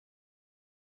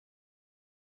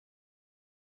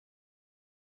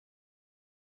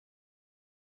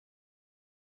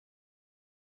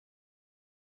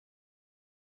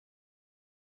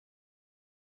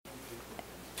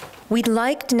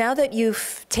Now that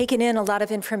you've taken in a lot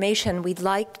of information, we'd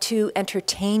like to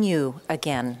entertain you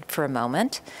again for a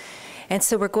moment. And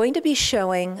so we're going to be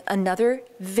showing another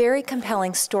very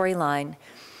compelling storyline.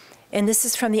 And this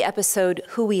is from the episode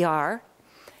Who We Are.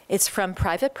 It's from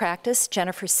Private Practice,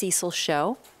 Jennifer Cecil's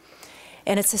show.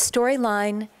 And it's a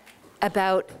storyline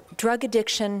about drug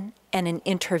addiction and an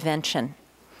intervention.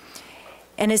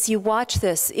 And as you watch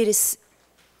this,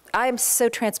 I am so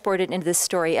transported into this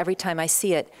story every time I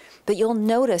see it, but you'll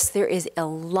notice there is a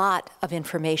lot of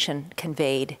information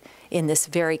conveyed in this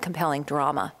very compelling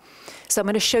drama. So I'm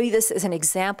going to show you this as an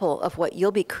example of what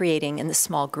you'll be creating in the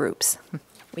small groups,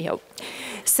 we hope.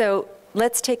 So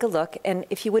let's take a look, and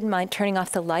if you wouldn't mind turning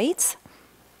off the lights.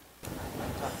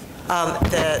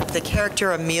 The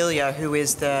character Amelia, who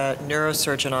is the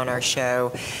neurosurgeon on our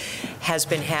show, has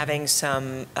been having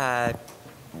some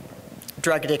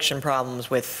drug addiction problems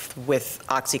with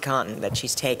OxyContin that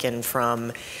she's taken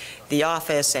from the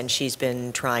office, and she's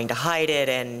been trying to hide it,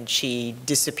 and she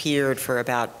disappeared for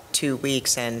about 2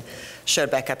 weeks and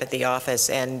showed back up at the office,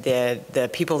 and the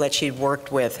people that she'd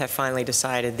worked with have finally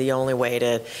decided the only way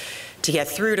to get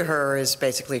through to her is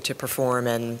basically to perform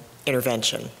an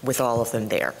intervention with all of them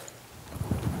there.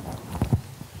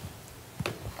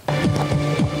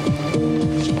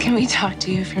 Can we talk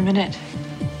to you for a minute?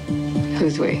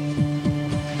 Who's we?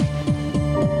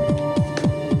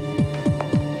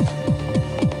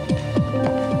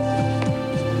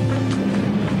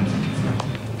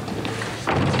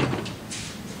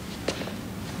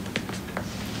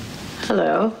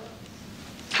 Hello.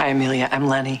 Hi, Amelia. I'm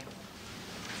Lenny.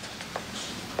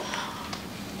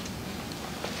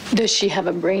 Does she have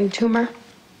a brain tumor?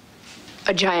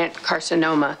 A giant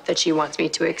carcinoma that she wants me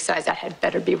to excise? That had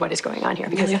better be what is going on here.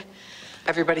 Because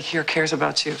everybody here cares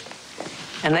about you.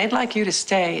 And they'd like you to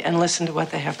stay and listen to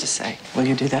what they have to say. Will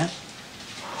you do that?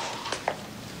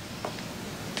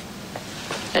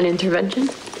 An intervention?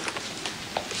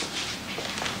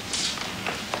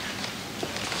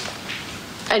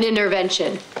 An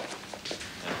intervention.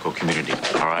 Medical community,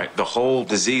 all right? The whole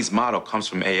disease model comes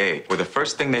from AA, where the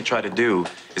first thing they try to do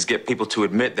is get people to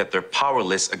admit that they're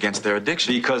powerless against their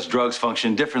addiction. Because drugs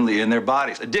function differently in their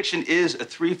bodies. Addiction is a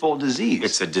threefold disease.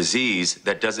 It's a disease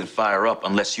that doesn't fire up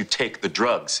unless you take the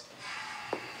drugs.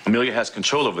 Amelia has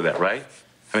control over that, right?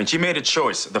 I mean, she made a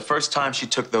choice the first time she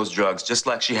took those drugs, just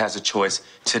like she has a choice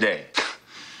today.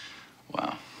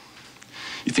 Wow.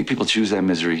 You think people choose that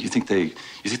misery? You think they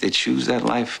choose that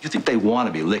life? You think they want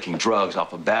to be licking drugs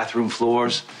off of bathroom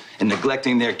floors and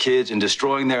neglecting their kids and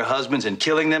destroying their husbands and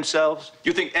killing themselves?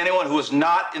 You think anyone who is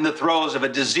not in the throes of a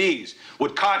disease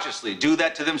would consciously do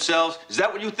that to themselves? Is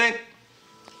that what you think?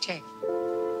 Jay.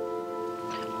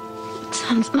 It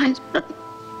sounds nice, but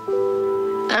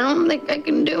I don't think I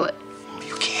can do it. Oh,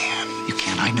 you can. You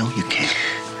can. I know you can.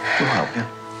 We'll help you.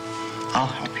 I'll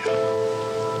help you.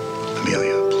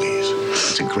 Amelia, please.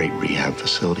 It's a great rehab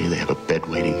facility. They have a bed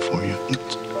waiting for you.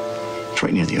 It's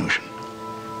right near the ocean.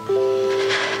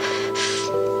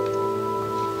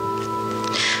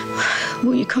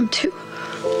 Will you come too?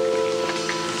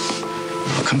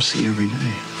 I'll come see you every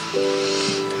day.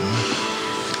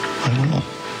 I will.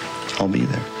 I'll be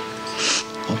there.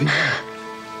 I'll be there.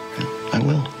 Yeah, I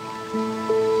will.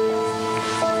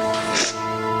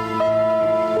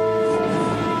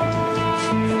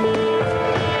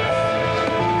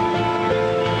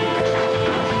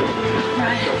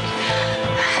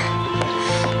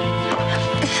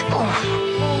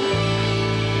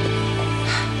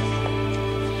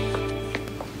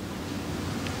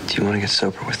 Do you want to get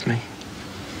sober with me?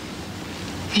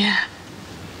 Yeah.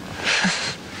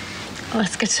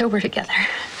 Let's get sober together.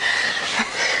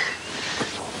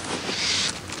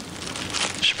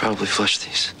 Should probably flush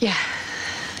these. Yeah.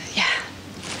 Yeah.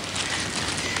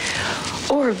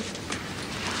 Or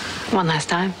one last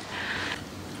time.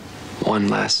 One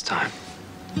last time.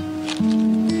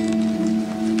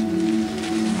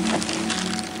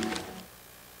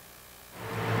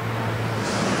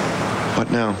 What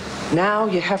now? Now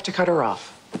you have to cut her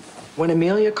off. When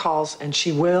Amelia calls, and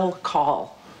she will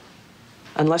call,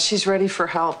 unless she's ready for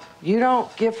help, you don't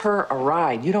give her a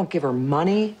ride. You don't give her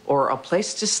money or a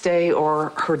place to stay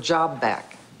or her job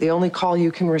back. The only call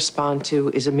you can respond to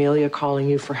is Amelia calling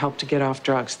you for help to get off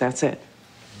drugs. That's it.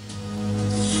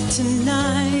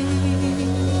 Tonight,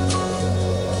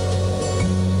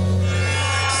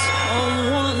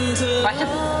 someone to Ryan.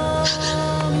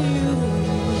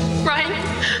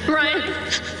 Ryan.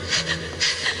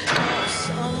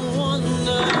 someone to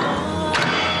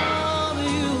love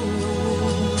you.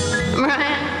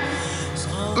 Ryan.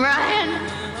 Ryan.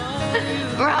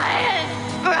 Ryan.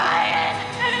 Ryan.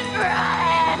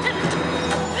 Ryan.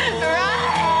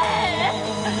 Ryan.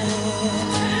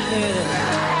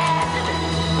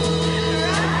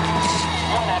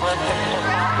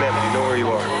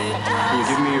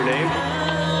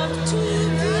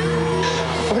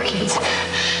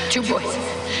 2 boys,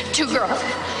 2 girls.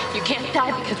 You can't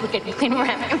die because we're getting clean. We're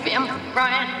having a family.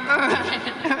 Ryan.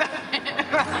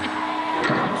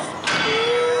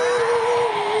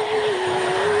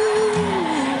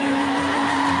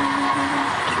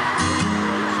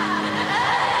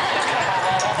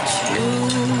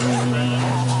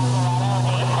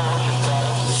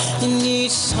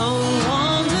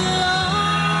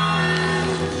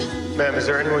 Ma'am, is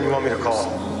there anyone you want me to call?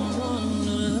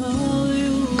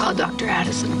 Call Dr.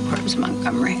 Addison of Port's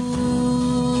Montgomery.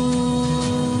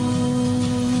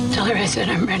 Tell her I said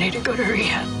I'm ready to go to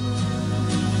rehab.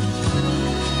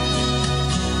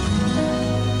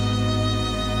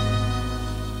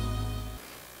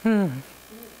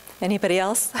 Anybody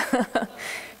else?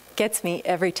 Gets me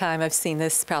every time. I've seen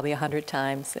this probably 100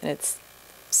 times, and it's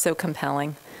so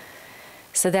compelling.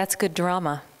 So that's good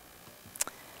drama.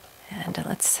 And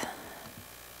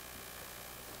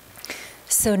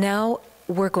So now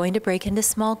we're going to break into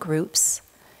small groups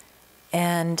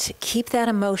and keep that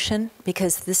emotion,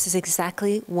 because this is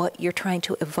exactly what you're trying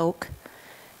to evoke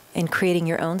in creating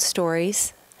your own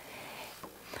stories.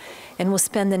 And we'll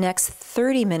spend the next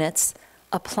 30 minutes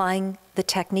applying the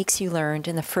techniques you learned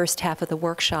in the first half of the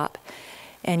workshop.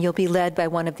 And you'll be led by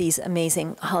one of these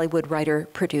amazing Hollywood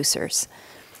writer-producers.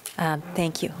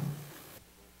 Thank you.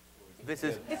 This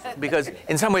is because,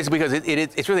 in some ways, because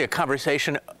it's really a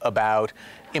conversation about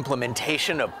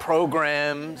implementation of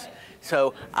programs.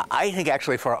 So I think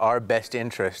actually for our best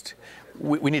interest,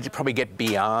 we need to probably get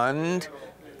beyond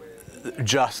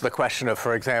just the question of,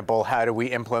 for example, how do we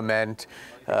implement,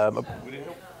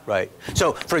 right.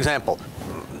 So, for example,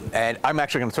 and I'm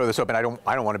actually going to throw this open. I don't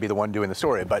want to be the one doing the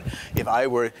story, but if I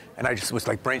were, and I just was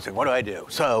like brainstorming, what do I do?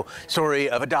 So, story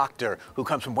of a doctor who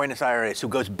comes from Buenos Aires, who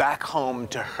goes back home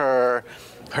to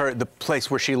the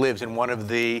place where she lives in one of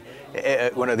the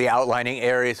outlining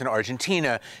areas in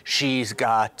Argentina. She's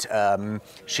got,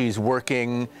 she's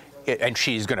working, and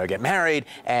she's going to get married,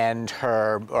 and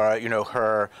her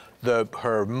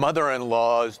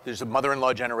mother-in-law's, there's a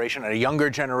mother-in-law generation and a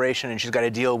younger generation, and she's got to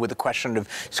deal with the question of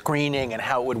screening and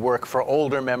how it would work for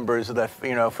older members of the,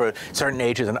 for certain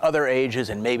ages and other ages,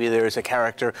 and maybe there's a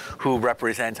character who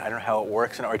represents, I don't know how it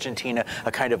works in Argentina,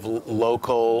 a kind of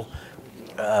local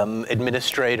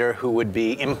administrator who would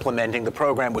be implementing the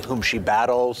program with whom she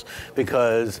battles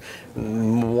because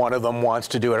one of them wants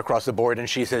to do it across the board and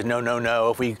she says, no, no, no,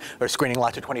 if we are screening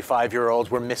lots of 25-year-olds,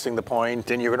 we're missing the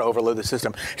point and you're going to overload the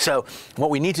system. So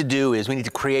what we need to do is we need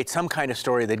to create some kind of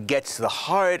story that gets to the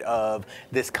heart of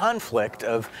this conflict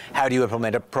of how do you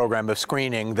implement a program of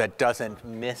screening that doesn't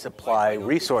misapply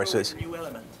resources.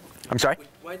 I'm sorry?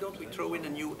 Why don't we throw in a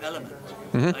new element?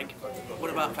 Mm-hmm. Like, what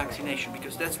about vaccination?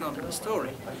 Because that's not in the story.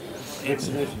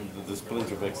 Vaccination, the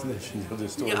splinter vaccination, the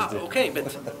story. Yeah, okay,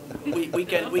 but we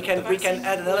can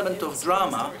add an element of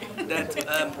drama that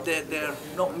they're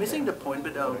not missing the point,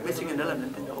 but they're missing an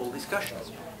element in the whole discussion.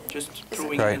 Just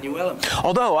throwing in a new element.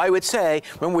 Although I would say,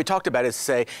 when we talked about it,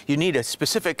 say you need a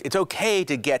specific. It's okay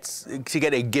to get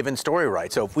a given story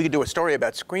right. So if we could do a story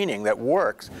about screening that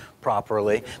works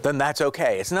properly, then that's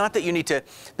okay. It's not that you need to.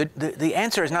 The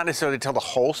answer is not necessarily to tell the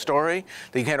whole story.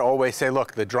 That you can't always say,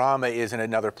 look, the drama is in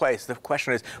another place. The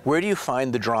question is, where do you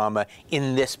find the drama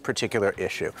in this particular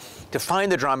issue? To find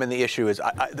the drama in the issue is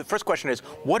the first question is,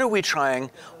 what are we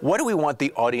trying? What do we want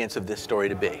the audience of this story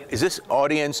to be? Is this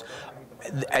audience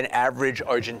an average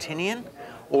Argentinian?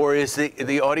 Or is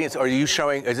the audience, are you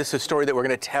showing, is this a story that we're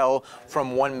going to tell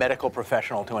from one medical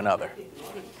professional to another?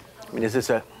 I mean, is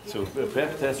this a... So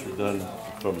pap tests are done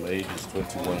from ages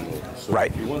 21 and older. So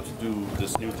right. If you want to do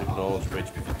this new technology for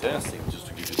HPV testing, just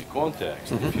to give you the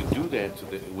context, if you do that to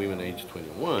the women age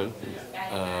 21,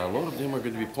 a lot of them are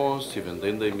going to be positive, and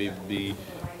then they may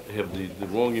have the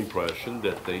wrong impression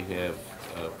that they have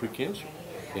precancer.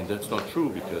 And that's not true,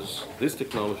 because this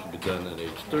technology should be done at age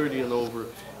 30 and over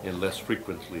and less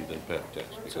frequently than pap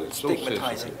tests. Because it's so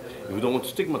stigmatizing. We don't want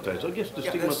to stigmatize. I guess the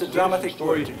stigmatization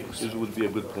story would be a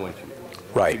good point here.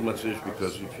 Right. Stigmatization,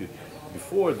 because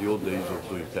before the old days of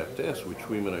doing pap tests, which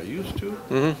women are used to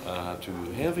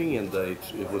having, and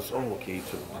it was, okay,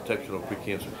 it's a detection of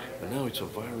precancer. And now it's a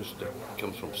virus that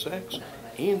comes from sex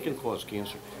and can cause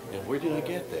cancer. And where did I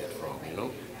get that from,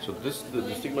 So the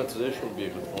stigmatization would be a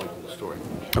good point in the story.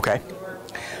 Okay.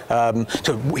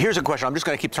 So here's a question. I'm just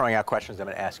going to keep throwing out questions. I'm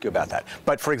going to ask you about that.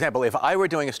 But for example, if I were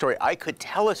doing a story, I could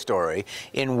tell a story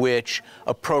in which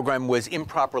a program was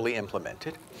improperly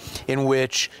implemented, in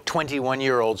which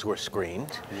 21-year-olds were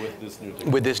screened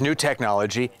with this new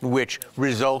technology, in which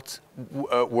results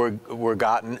were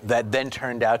gotten that then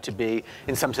turned out to be,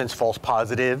 in some sense, false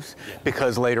positives,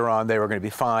 because later on they were going to be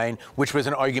fine, which was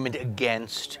an argument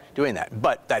against doing that.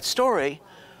 But that story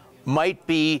might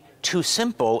be too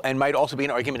simple and might also be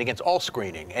an argument against all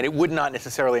screening. And it would not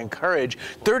necessarily encourage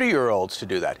 30-year-olds to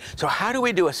do that. So how do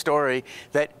we do a story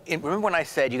that, remember when I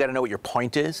said you got to know what your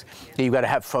point is? You got to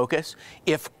have focus.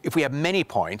 If we have many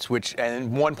points,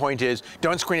 and one point is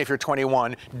don't screen if you're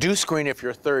 21, do screen if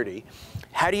you're 30.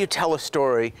 How do you tell a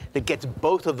story that gets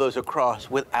both of those across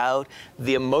without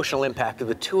the emotional impact of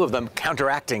the two of them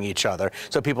counteracting each other?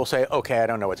 So people say, okay, I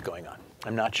don't know what's going on.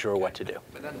 I'm not sure what to do.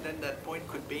 But then that point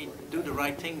could be do the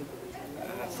right thing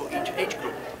for each age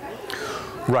group.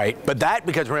 Right, but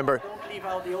because remember, don't leave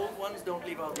out the old ones, don't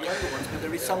leave out the younger ones, but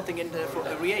there is something in there for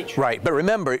every age. Right, but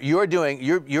remember, you're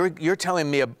telling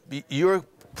me you're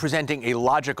presenting a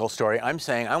logical story. I'm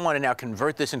saying I want to now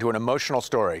convert this into an emotional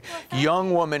story.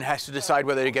 Young woman has to decide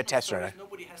whether to get tested or not.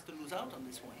 Nobody has to lose out on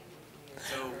this one.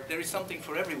 So there is something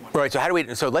for everyone. Right.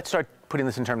 So let's start putting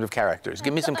this in terms of characters.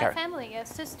 Give me some characters. Family,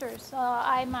 sisters.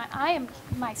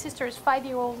 My sister is 5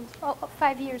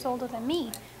 years older than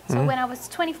me. So when I was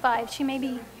 25, she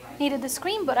maybe needed the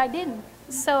screen, but I didn't.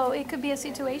 So it could be a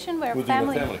situation where within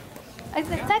a family.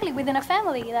 Exactly, within a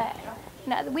family that.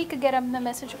 Now, we could get the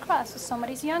message across. If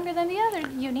somebody's younger than the other,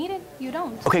 you need it, you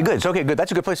don't. Okay, good. Okay, good.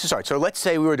 That's a good place to start. So let's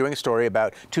say we were doing a story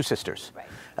about two sisters.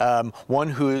 Right. One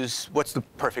who's, what's the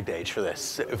perfect age for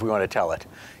this, if we want to tell it?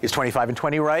 Is 25 and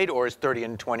 20 right, or is 30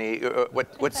 and 20,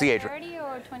 what's the age? 30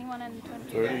 or 21 and 20?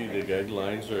 30, the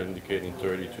guidelines are indicating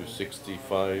 30 to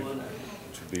 65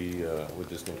 to be with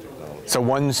this new technology. So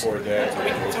one's... So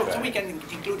we can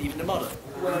include even the mother.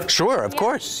 Sure, of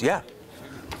course, yeah.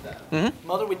 Mm-hmm.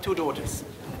 Mother with two daughters.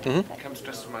 Mm-hmm. It comes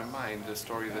just to my mind the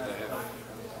story that I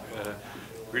have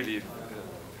really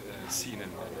seen in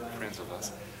friends of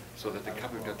us, so that the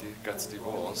couple gets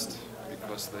divorced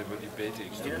because they were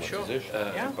debating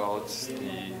about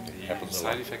the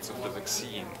side effects of the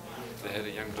vaccine. They had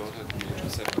a young daughter at the age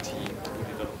of 17 who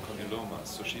developed condylomas,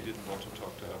 so she didn't want to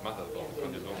talk to her mother about the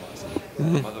condylomas.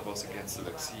 Mm-hmm. The mother was against the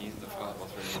vaccine, the father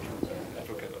was very much an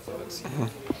advocate of the vaccine.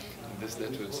 Mm-hmm. And this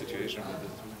led to a situation where the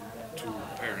two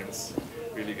parents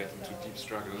really got into deep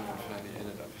struggle and finally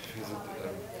ended up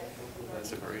with a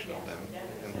separation of them,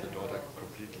 and the daughter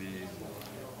completely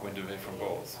went away from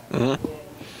both.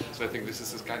 Mm-hmm. So I think this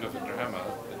is kind of a drama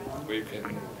where you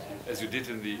can, as you did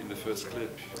in the first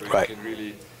clip, where you can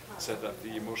really set up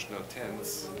the emotional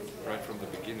tense right from the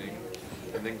beginning,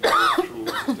 and then go through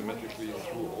systematically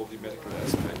through all the medical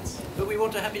aspects. But we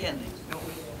want a happy ending, don't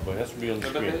we? Well, it has to be on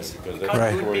the screen. We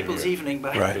can't ruin people's evening,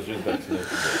 but... Right.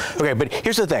 Okay, but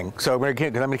here's the thing. So I'm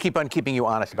going to keep on keeping you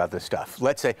honest about this stuff.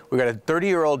 Let's say we've got a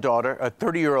 30-year-old daughter, a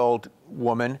 30-year-old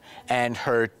woman, and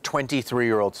her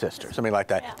 23-year-old sister, something like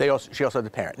that. Yeah. She also has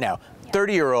a parent. Now,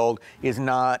 30-year-old is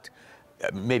not...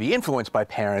 maybe influenced by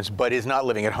parents, but is not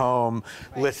living at home,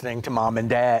 listening to mom and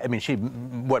dad. I mean,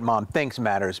 what mom thinks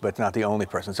matters, but it's not the only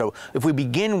person. So if we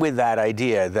begin with that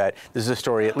idea that this is a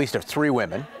story at least of 3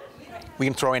 women, we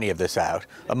can throw any of this out,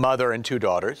 a mother and 2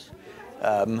 daughters.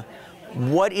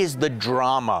 What is the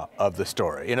drama of the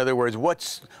story? In other words,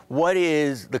 what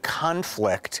is the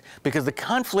conflict? Because the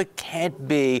conflict can't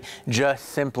be just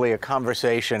simply a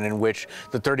conversation in which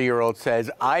the 30-year-old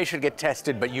says, I should get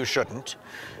tested, but you shouldn't.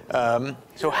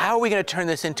 So how are we going to turn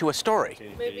this into a story?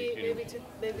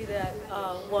 Maybe that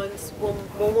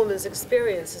one woman's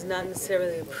experience is not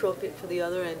necessarily appropriate for the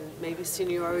other, and maybe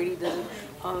seniority doesn't.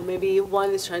 Maybe one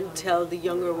is trying to tell the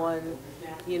younger one,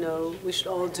 you know, we should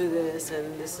all do this,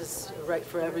 and this is right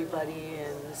for everybody.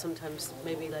 And sometimes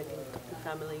maybe like in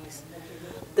families,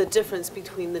 the difference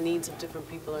between the needs of different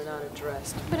people are not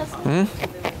addressed.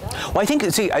 Well, I think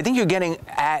you're getting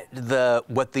at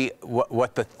what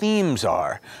the themes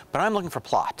are, but I'm looking for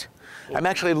plot. I'm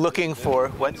actually looking for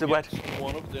what?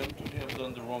 One of them to have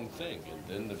done the wrong thing, and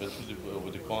then eventually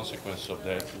with the consequence of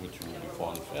that, which will be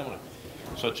for the family,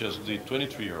 such as the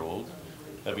 23-year-old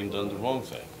having done the wrong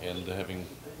thing and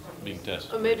being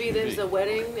tested. Or maybe there's a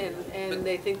wedding and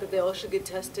they think that they all should get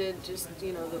tested. Just,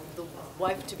 you know, the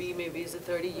wife-to-be maybe is a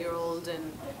 30-year-old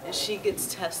and she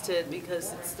gets tested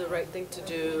because it's the right thing to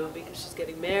do, because she's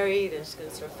getting married and she's going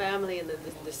to start a family, and then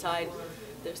they decide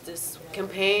there's this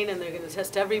campaign and they're going to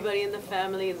test everybody in the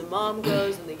family, and the mom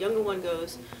goes and the younger one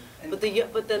goes, but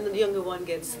then the younger one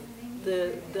gets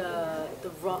the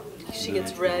wrong, she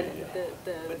gets read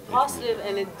the positive,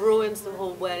 and it ruins the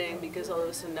whole wedding, because all of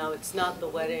a sudden now it's not the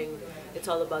wedding, it's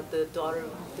all about the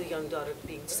young daughter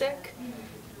being sick,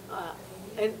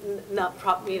 and not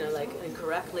like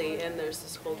incorrectly, and there's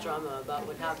this whole drama about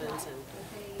what happens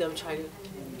and them trying to,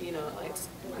 you know,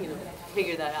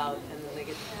 figure that out, and then they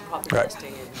get proper Right.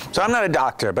 testing. So I'm not a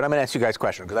doctor, but I'm going to ask you guys a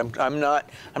question because I'm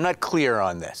not clear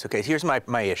on this. Okay, here's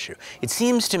my issue. It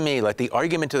seems to me like the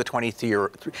argument to the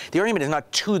 23-year-old, the argument is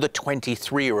not to the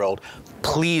 23-year-old,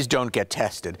 please don't get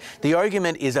tested. The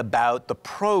argument is about the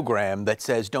program that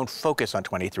says don't focus on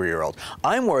 23-year-olds.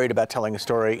 I'm worried about telling a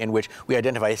story in which we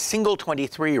identify a single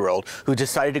 23-year-old who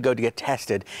decided to go to get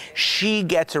tested. She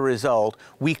gets a result.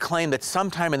 We claim that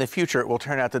sometime in the future it will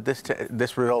turn out that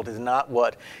this result is not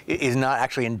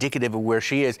actually indicative of where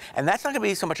she is. And that's not going to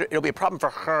be so much, it'll be a problem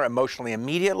for her emotionally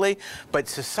immediately, but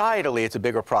societally it's a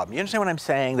bigger problem. You understand what I'm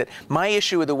saying? That my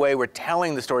issue with the way we're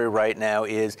telling the story right now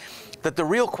is that the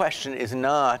real question is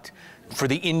not for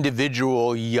the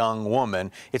individual young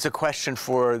woman. It's a question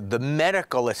for the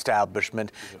medical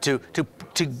establishment to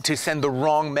send the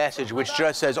wrong message, which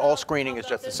just says all screening is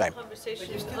just the same.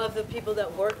 Conversations of the people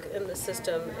that work in the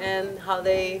system and how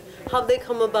they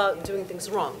come about doing things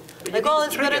wrong. Like, oh,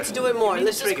 it's better to do it more.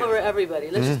 Let's just cover everybody.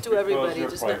 Let's just do everybody.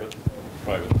 Just private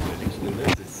clinics. And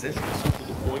that's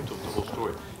the point of the whole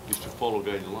story, is to follow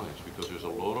guidelines, because there's a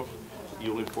lot of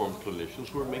ill-informed clinicians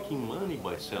who are making money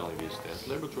by selling these tests.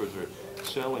 Laboratories are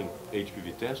selling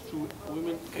HPV tests to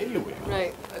women anyway.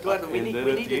 Right. Eduardo, we need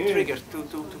a trigger to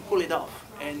pull it off.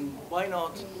 And why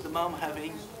not the mom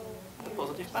having a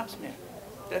positive pap smear?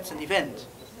 That's an event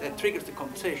that triggers the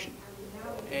conversation.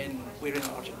 And we're in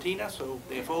Argentina, so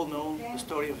they've all known the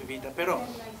story of Evita Perón.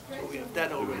 So we have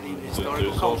that already in the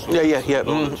historical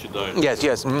context.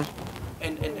 Yes.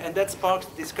 And that sparks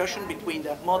the discussion between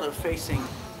that mother facing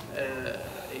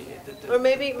or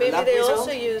maybe they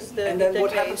also use the and then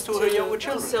what happens to her younger to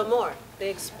children? sell more. They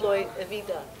exploit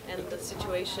Evita and the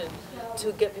situation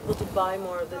to get people to buy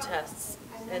more of the tests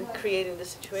and creating the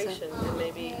situation. And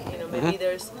maybe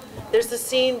there's the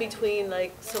scene between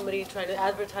like somebody trying to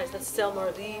advertise, let's sell more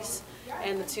of these,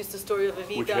 and let's use the story of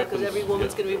Evita because every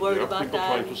woman's going to be worried about that. There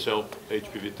are people trying to sell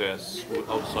HPV tests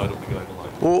outside of the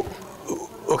guidelines. Well,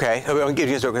 okay, I'll give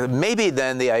you a story. Maybe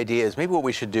then the idea is, maybe what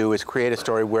we should do is create a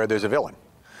story where there's a villain.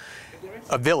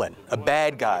 A villain, a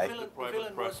bad guy.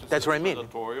 That's what I mean.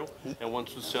 And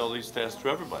wants to sell these tests to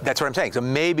everybody. That's what I'm saying. So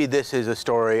maybe this is a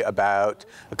story about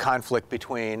a conflict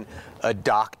between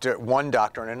one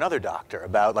doctor and another doctor,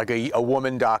 about like a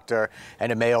woman doctor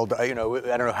and a male, I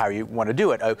don't know how you want to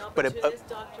do it,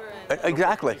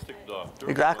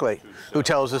 exactly, who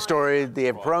tells the story,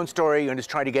 the Perón story, and is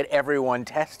trying to get everyone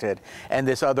tested, and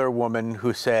this other woman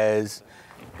who says,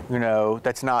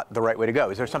 that's not the right way to go.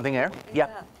 Is there something there?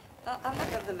 Yeah. I'm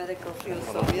not of the medical field,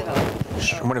 so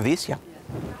One of these, yeah.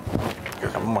 Here,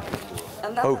 come more.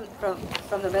 I'm not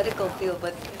from the medical field,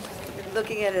 but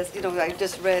looking at it, I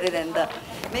just read it, and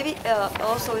maybe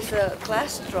also it's a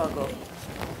class struggle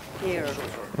here,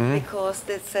 because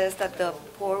it says that the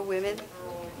poor women,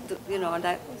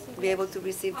 not be able to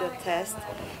receive the test.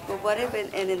 But what if,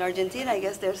 and in Argentina, I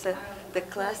guess there's the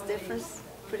class difference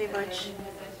pretty much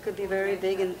could be very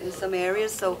big in some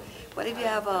areas. So what if you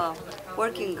have a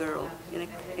working girl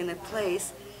in a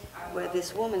place where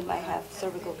this woman might have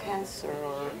cervical cancer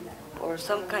or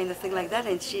some kind of thing like that,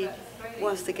 and she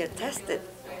wants to get tested,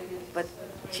 but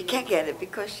she can't get it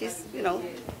because she's,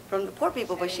 from the poor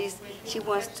people, but she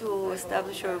wants to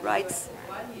establish her rights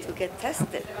to get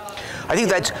tested. I think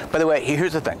that's, by the way,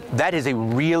 here's the thing. That is a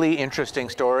really interesting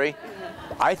story.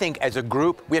 I think as a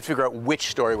group, we have to figure out which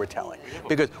story we're telling,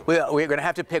 because we're going to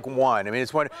have to pick one. I mean,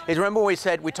 remember when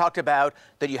we talked about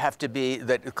that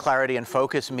that clarity and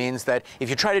focus means that if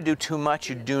you try to do too much,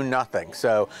 you do nothing.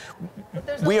 So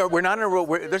we're not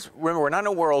in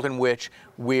a world in which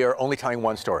we are only telling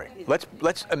one story.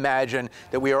 Let's imagine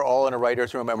that we are all in a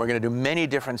writer's room and we're going to do many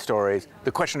different stories.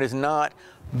 The question is not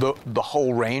the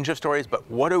whole range of stories, but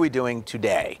what are we doing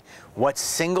today? What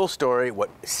single story, what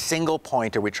single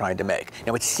point are we trying to make?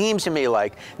 Now, it seems to me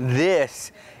like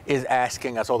this is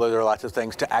asking us, although there are lots of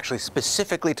things, to actually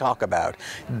specifically talk about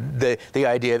the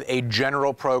idea of a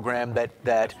general program that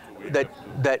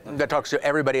talks to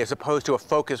everybody, as opposed to a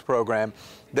focus program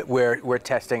where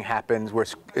testing happens, where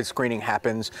screening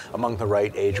happens among the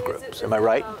right age groups. Am I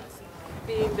right?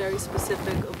 Being very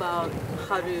specific about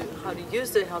how to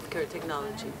use the healthcare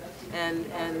technology and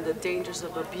the dangers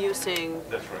of abusing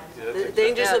the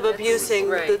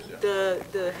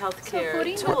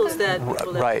healthcare tools that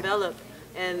people have developed,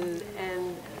 and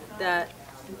that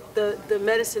the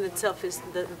medicine itself is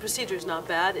the procedure is not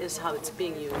bad, is how it's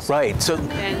being used. Right. So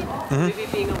and maybe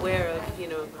being aware of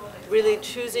really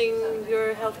choosing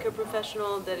your healthcare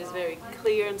professional that is very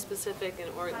clear and specific, and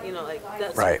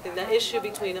that's something, that issue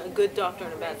between a good doctor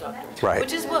and a bad doctor,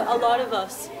 which is what a lot of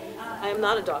us, I am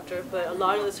not a doctor, but a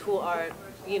lot of us who are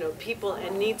people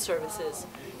and need services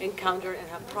encounter and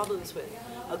have problems with.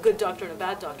 A good doctor and a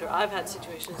bad doctor. I've had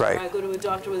situations Right. where I go to a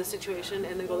doctor with a situation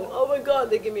and they go, oh my God,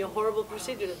 they give me a horrible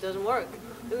procedure that doesn't work.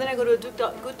 And then I go to a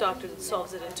good doctor that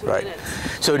solves it in 2 Right. minutes.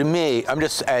 So to me, I'm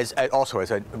just also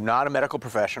as a not a medical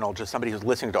professional, just somebody who's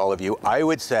listening to all of you, I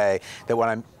would say that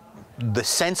when the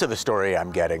sense of a story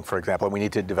I'm getting, for example, and we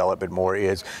need to develop it more,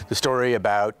 is the story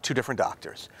about two different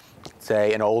doctors.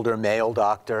 Say an older male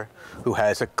doctor who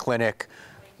has a clinic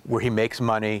where he makes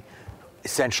money,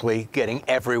 essentially getting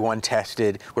everyone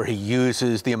tested, where he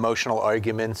uses the emotional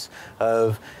arguments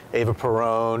of Eva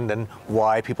Perón and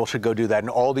why people should go do that. And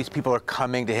all these people are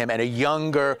coming to him, and a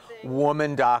younger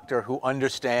woman doctor who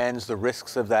understands the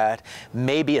risks of that.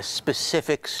 Maybe a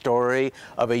specific story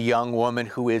of a young woman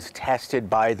who is tested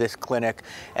by this clinic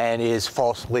and is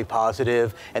falsely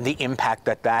positive, and the impact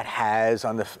that that has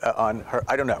on her.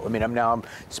 I don't know. I mean, I'm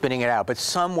spinning it out, but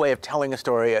some way of telling a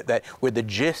story that where the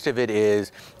gist of it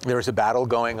is there's a battle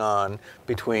going on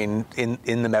between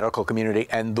in the medical community,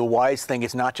 and the wise thing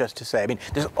is not just to say. I mean,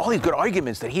 there's all these good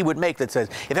arguments that he would make that says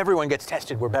if everyone gets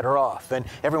tested, we're better off, and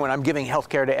I'm giving health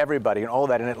care to everybody, and all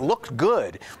that, and it looks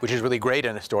good, which is really great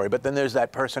in a story. But then there's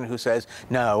that person who says,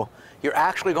 no, you're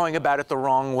actually going about it the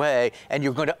wrong way, and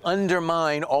you're going to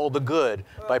undermine all the good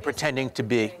by pretending to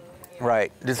be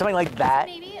right. There's something like that.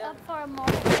 Maybe for a more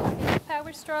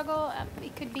power struggle,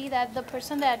 it could be that the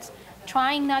person that's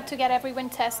trying not to get everyone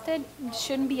tested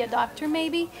shouldn't be a doctor,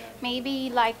 maybe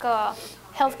like a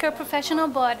healthcare professional,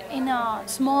 but in a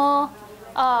small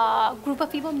group of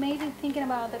people, maybe thinking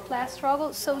about the class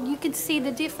struggle. So you could see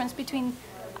the difference between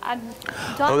a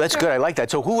doctor. Oh, that's good. I like that.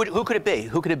 So who could it be?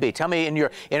 Who could it be? Tell me in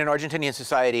an Argentinian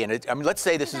society, and I mean, let's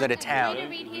say this is in a town. Can you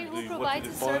read here who provides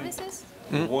the services?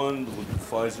 The one who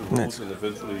defies the rules and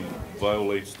eventually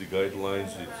violates the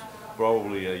guidelines is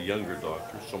probably a younger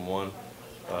doctor, someone,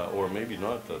 or maybe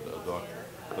not a doctor,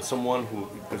 but someone who,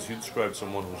 because you described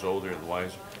someone who's older and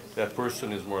wiser, that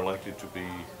person is more likely to be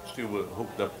still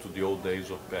hooked up to the old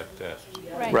days of bad tests.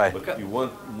 Right. But you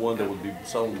want one that would be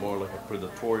sound more like a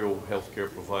predatorial healthcare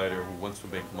provider who wants to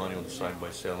make money on the side by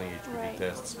selling HPV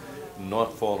tests,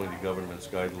 not following the government's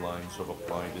guidelines of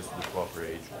applying this to the proper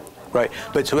age. Right.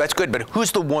 But so that's good. But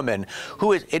who's the woman?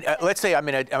 Who is it? Let's say I'm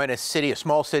in a city, a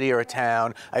small city or a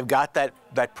town. I've got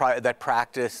that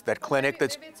practice, that clinic.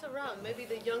 Maybe it's around. Maybe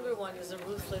the younger one is a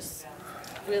ruthless,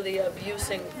 really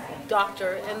abusing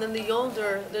doctor, and then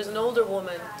there's an older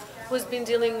woman who's been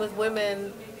dealing with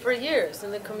women for years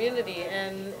in the community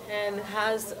and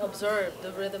has observed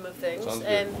the rhythm of things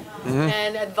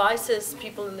and advises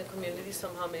people in the community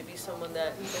somehow. Maybe someone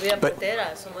that a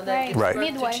partera, someone that gives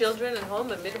birth to children at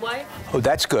home, a midwife. Oh,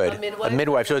 that's good. A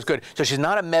midwife. So it's good. So she's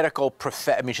not a medical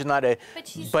I mean, she's not a.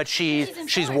 But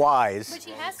she's wise. But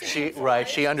she has to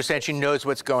She understands. She knows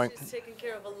what's going. She's taking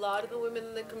care of a lot of the women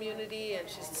in the community, and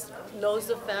she knows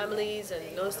the families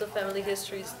and knows the family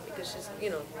histories because she's,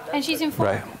 and she's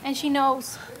informed, and she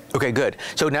knows. Okay, good.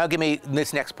 So now give me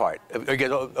this next part.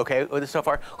 Okay, with this so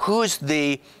far.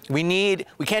 We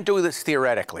can't do this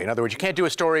theoretically. In other words, you can't do a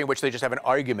story in which they just have an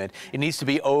argument. It needs to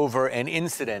be over an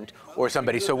incident or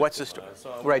somebody. So what's the story?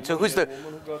 Right, so who's the...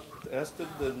 woman who got tested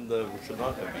and should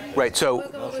not have been. Right, so...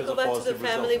 We go back to the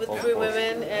family with 3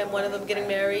 women and one of them getting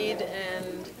married,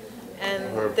 and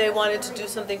they wanted to do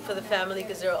something for the family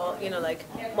because they're all, like,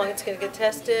 one's going to get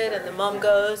tested, and the mom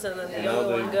goes, and then the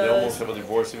younger one goes. They almost have a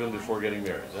divorce even before getting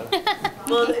married, huh?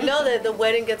 Well, no, the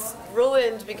wedding gets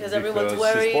ruined because everyone's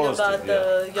worried about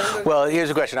the younger. Well,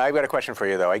 here's a question. I've got a question for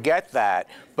you, though. I get that,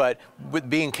 but with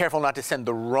being careful not to send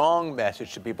the wrong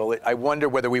message to people, I wonder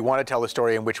whether we want to tell a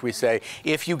story in which we say,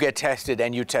 if you get tested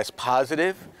and you test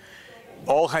positive,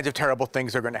 all kinds of terrible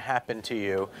things are going to happen to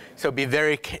you. So be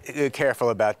very careful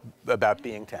about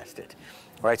being tested.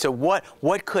 Right, so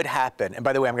what could happen? And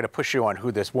by the way, I'm going to push you on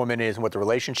who this woman is and what the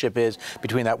relationship is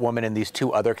between that woman and these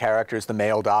 2 other characters, the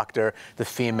male doctor, the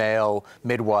female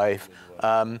midwife.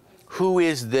 Who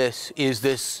is this? Is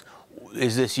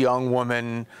this young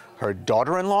woman her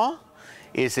daughter-in-law?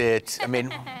 Is it, I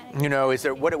mean, is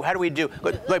there, how do we do?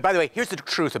 Like, by the way, here's the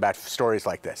truth about stories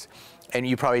like this. And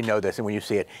you probably know this, and when you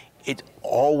see it, it's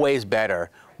always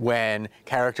better when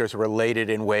characters are related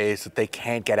in ways that they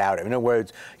can't get out of. In other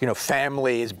words,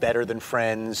 family is better than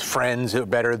friends, friends are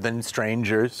better than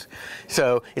strangers.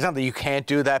 So it's not that you can't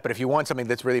do that, but if you want something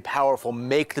that's really powerful,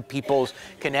 make the people's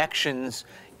connections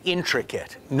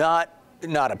intricate, not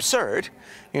absurd.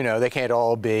 They can't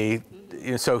all be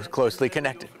so closely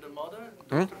connected. For the mother,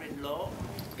 daughter-in-law,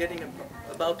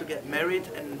 about to get married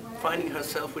and finding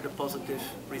herself with a positive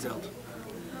result.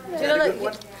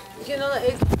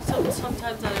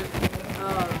 Sometimes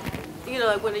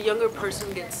like when a younger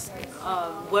person gets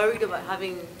worried about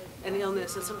having an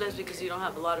illness, and sometimes because you don't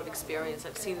have a lot of experience.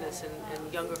 I've seen this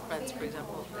in younger friends, for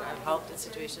example, that I've helped in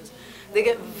situations. They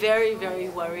get very, very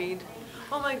worried.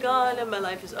 Oh my God, my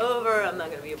life is over, I'm not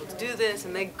going to be able to do this.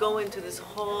 And they go into this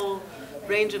whole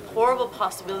range of horrible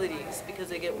possibilities because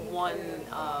they get one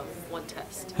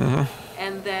test.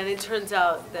 And then it turns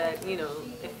out that, you know,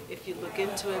 if you look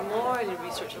into it more and you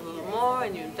research a little more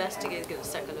and you investigate, get a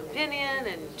second opinion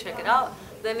and check it out,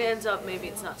 then it ends up maybe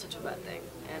it's not such a bad thing.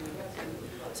 And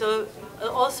so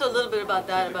also a little bit about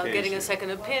that, about getting a second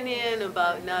opinion,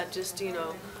 about not just, you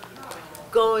know,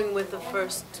 going with the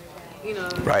first, you know,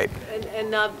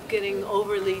 and not getting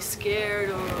overly scared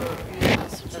or, you know,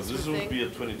 that So sort this of would thing. be a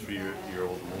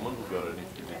 23-year-old woman who got an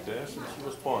EPD test and she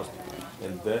was positive.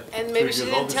 And that And maybe she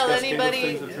triggered all didn't these tell cascade of anybody.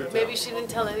 things that you're Maybe telling. she didn't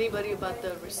tell anybody about the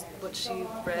what she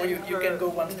read. Well, you can go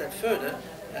one step further,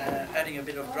 adding a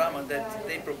bit of drama, that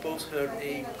they propose her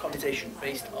a commutation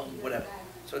based on whatever.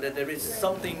 So that there is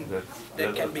something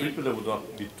that can be... treatment that would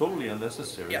not be totally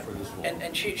unnecessary for this woman.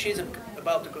 And she's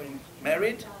about to go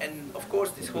married, and of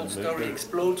course this whole story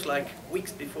explodes like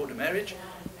weeks before the marriage,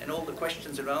 and all the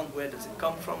questions around where does it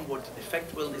come from, what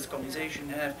effect will this commutation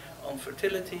have on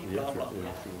fertility, blah, blah,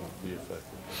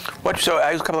 blah. So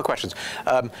I have a couple of questions.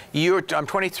 I'm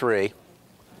 23.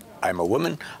 I'm a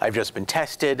woman. I've just been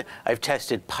tested. I've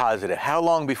tested positive. How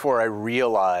long before I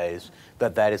realize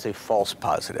that that is a false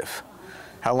positive?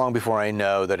 How long before I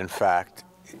know that, in fact,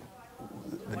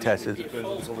 the test is... It depends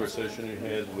on the conversation you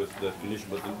had with that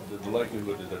clinician, but the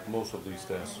likelihood is that most of these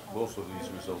tests, most of these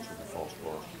results will be false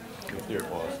positive. If they're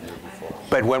positive, they'll be false.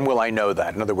 But when will I know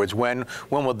that? In other words, when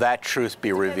will that truth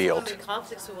be revealed? Depends on how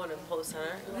many conflicts we want to impose on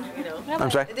her, you know.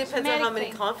 I'm sorry? It depends on how many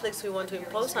conflicts we want to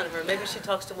impose on her. Maybe she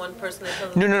talks to one person and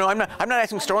tells No. I'm not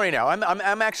asking story now.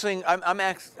 I'm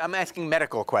asking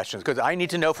medical questions because I need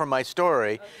to know from my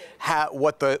story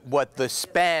what the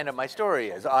span of my story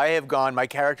is. I have gone. My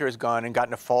character has gone and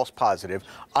gotten a false positive.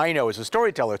 I know as a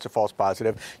storyteller it's a false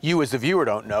positive. You as the viewer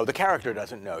don't know. The character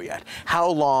doesn't know yet. How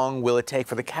long will it take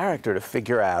for the character to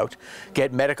figure out,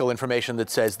 get medical information that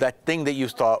says that thing that you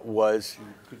thought was...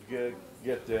 She could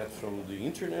get that from the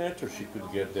internet, or she could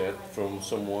get that from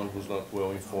someone who's not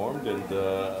well informed and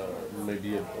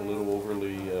maybe a little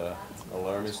overly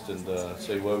alarmist and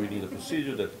say, well, we need a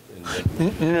procedure that...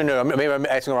 No, maybe I'm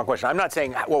asking the wrong question. I'm not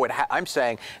saying what would I'm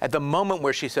saying at the moment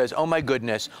where she says, oh my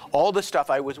goodness, all the stuff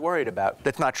I was worried about,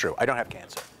 that's not true. I don't have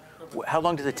cancer. How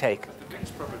long does it take? The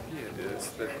biggest problem here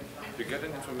is that you get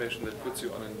an information that puts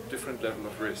you on a different level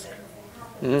of risk.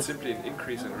 It's simply an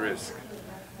increase in risk.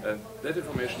 And that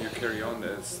information you carry on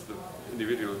as the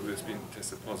individual who has been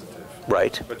tested positive.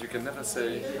 Right. But you can never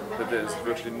say that there's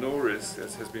virtually no risk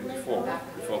as has been before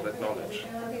that knowledge.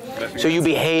 So you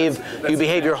behave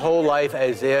your whole life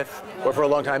as if, or for a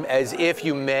long time, as if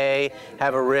you may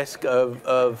have a risk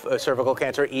of cervical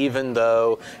cancer, even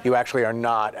though you actually are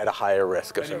not at a higher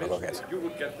risk of cervical cancer. You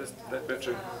would get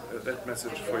that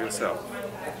message for yourself.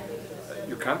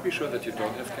 You can't be sure that you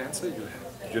don't have cancer.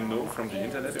 You know from the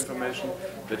internet information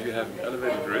that you have an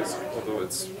elevated risk, although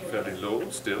it's fairly low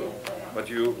still, but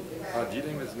you are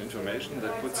dealing with an information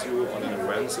that puts you on an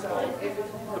awareness about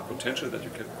the potential that you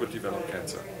could develop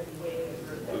cancer.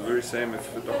 The very same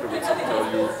if the doctor would tell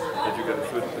you that you get a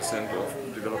 30%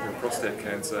 of developing prostate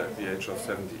cancer at the age of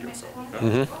 70 or so.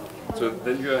 Yeah? So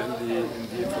then you are in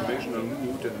the informational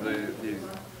mood and the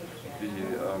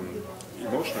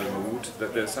emotional mood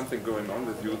that there's something going on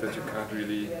with you that you can't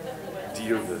really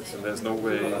deal with, and there's no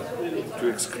way to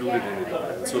exclude it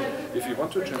anymore. And so if you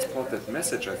want to transport that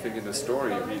message, I think in the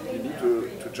story, we need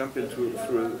to jump through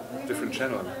a different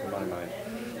channel in my mind.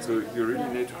 So you really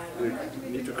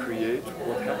need to create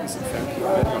what happens in family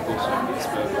or medical families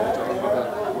where a daughter or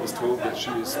mother is told that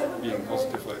she is being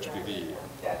positive for HPV.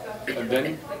 And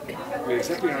then we're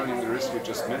exactly running the risk you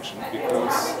just mentioned,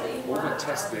 because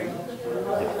over-testing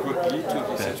could lead to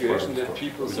the situation that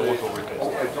people say, oh,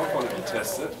 I don't want to be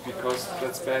tested because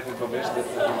that's bad information that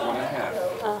I don't want to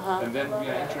have. And then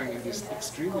we are entering in this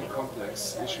extremely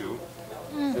complex issue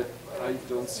that I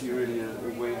don't see really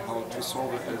a way how to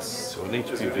solve it as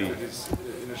these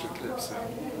initial clips.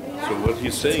 So what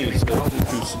he's saying is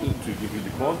that to give you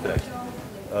the context,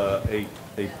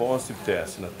 a positive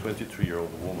test in a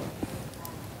 23-year-old woman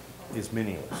is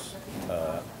meaningless.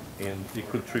 And it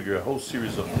could trigger a whole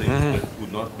series of things that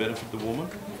would not benefit the woman,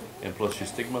 and plus she's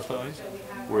stigmatized.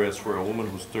 Whereas for a woman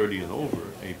who's 30 and over,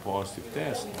 a positive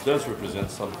test does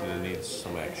represent something that needs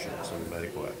some action, some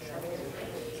medical action.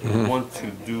 So we want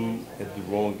to do at the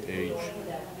wrong age.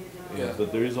 Yeah,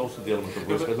 but there is also the element of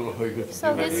risk. I don't know how you're going to do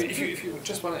that. If you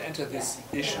just want to enter this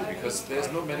issue, because there's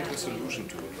no medical solution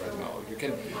to it right now. You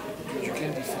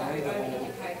can define the whole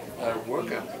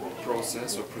workup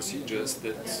process or procedures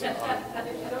that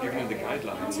are given in the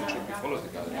guidelines and should be followed the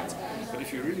guidelines. But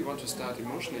if you really want to start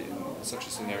emotionally in such a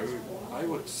scenario, I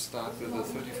would start with a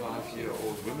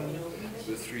 35-year-old woman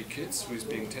with 3 kids who is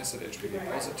being tested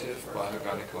HPV positive by her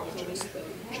gynecologist.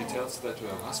 She tells that to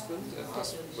her husband and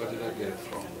asks, where did I get it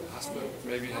from? The husband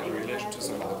maybe had a relation to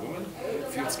some other woman,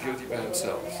 feels guilty by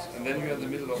himself. And then you're in the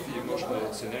middle of the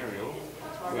emotional scenario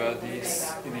where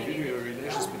these individual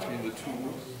relations between the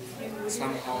two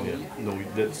somehow meet. No,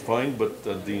 that's fine, but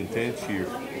the intent here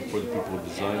for the people who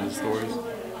design the stories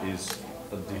is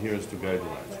adherence to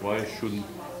guidelines.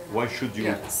 Why should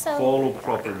you follow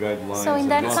proper guidelines so in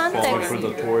and that not context, follow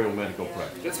predatorial medical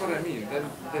practice? That's what I mean. Then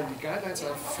the guidelines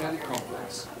are fairly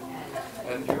complex.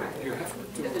 And you have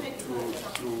to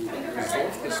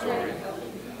resolve the story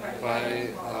by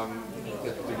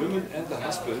the woman and the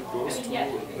husband goes to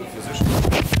the physician.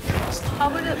 How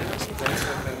would a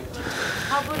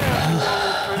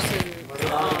person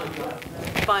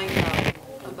find out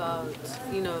about,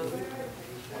 you know,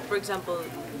 for example,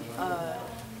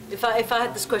 if I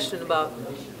had this question about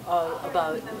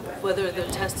whether the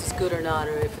test is good or not,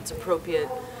 or if it's appropriate,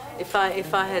 if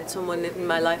I had someone in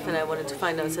my life and I wanted to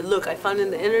find out, and said, look, I found in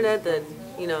the internet that,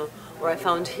 you know, or I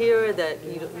found here that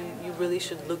you really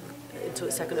should look into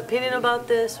a second opinion about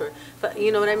this, or,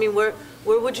 you know what I mean? Where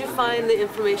would you find the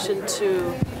information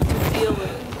to deal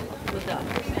with that?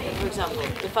 For example,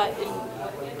 if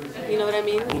you know what I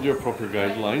mean? Well, there are proper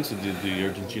guidelines. The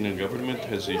Argentinian government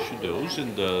has issued those,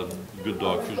 and good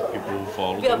doctors, people who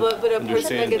follow them, but a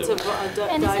person that gets a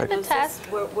diagnosis,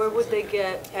 where would they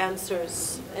get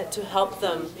answers to help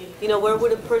them? You know, where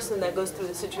would a person that goes through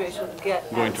the situation get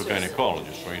Going answers? to a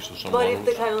gynecologist, right? So But if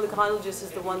the gynecologist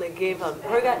is the one that gave them,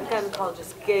 her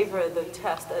gynecologist gave her the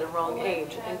test at a wrong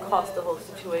age and caused the whole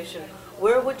situation,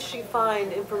 where would she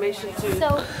find information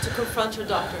to confront her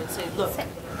doctor and say, look,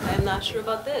 I'm not sure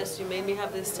about this. You made me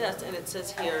have this test, and it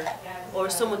says here, or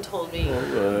someone told me.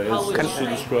 How would As she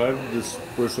described, this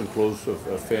person close of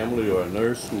a family or a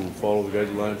nurse who follow the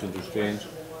guidelines, understands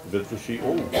that she,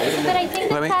 But I think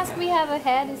the task we have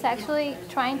ahead is actually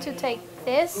trying to take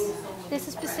this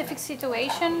specific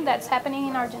situation that's happening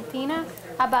in Argentina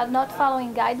about not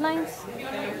following guidelines,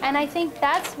 and I think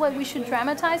that's what we should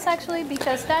dramatize actually,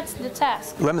 because that's the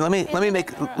task. Let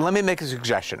me make a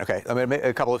suggestion. Okay, let me make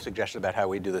a couple of suggestions about how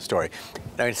we do the story.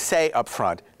 I mean, say up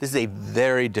front, this is a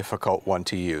very difficult one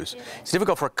to use. It's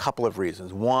difficult for a couple of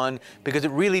reasons. One, because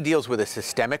it really deals with a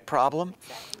systemic problem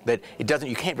that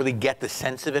you can't really get the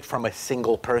sense of it from a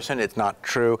single person. It's not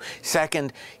true.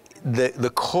 Second,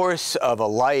 the course of a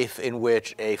life in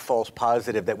which a false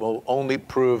positive that will only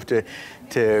prove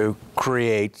to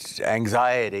create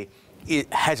anxiety,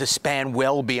 it has a span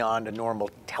well beyond a normal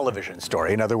television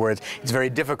story. In other words, it's very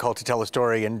difficult to tell a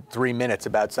story in 3 minutes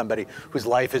about somebody whose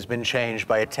life has been changed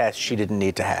by a test she didn't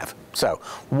need to have. So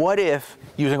what if,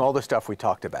 using all the stuff we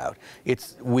talked about,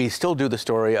 we still do the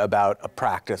story about a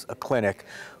practice, a clinic,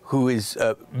 who is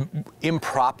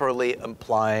improperly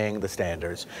applying the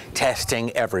standards, testing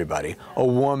everybody. A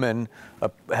woman, a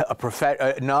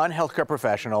non-healthcare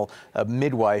professional, a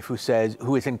midwife who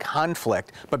is in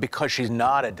conflict, but because she's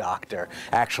not a doctor,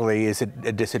 actually is at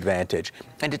a disadvantage.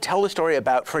 And to tell the story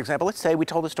about, for example, let's say we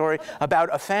told a story about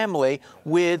a family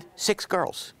with 6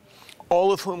 girls,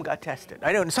 all of whom got tested.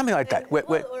 I know, something like that. Or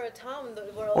a town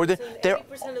where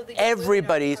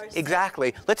everybody's,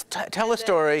 exactly. Let's tell a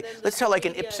story, let's tell like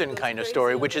an Ibsen kind of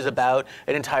story, which is about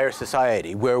an entire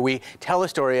society, where we tell a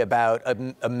story about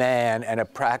a man and a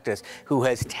practice who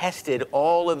has tested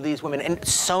all of these women, and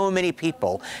so many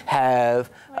people are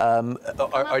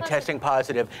testing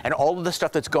positive, and all of the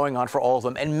stuff that's going on for all of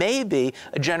them, and maybe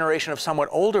a generation of somewhat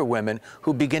older women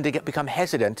who begin to become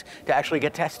hesitant to actually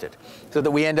get tested, so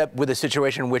that we end up with a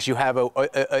situation in which you have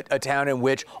a town in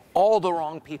which all the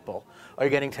wrong people are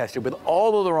getting tested with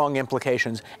all of the wrong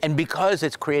implications, and because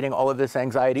it's creating all of this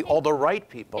anxiety, all the right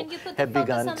people have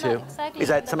begun to. Exactly, is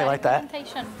that something like that?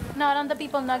 Not on the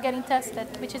people not getting tested,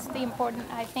 which is the important,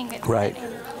 I think, in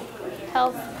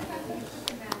health.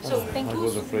 So I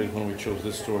was afraid when we chose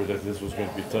this story that this was going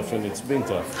to be tough, and it's been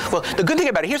tough. Well, the good thing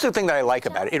about it, here's the thing that I like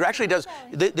about it. It actually does,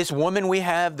 this woman we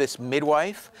have, this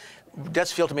midwife,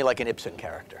 does feel to me like an Ibsen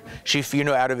character. She,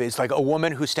 it's like a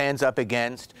woman who stands up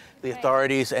against the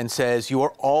authorities and says, you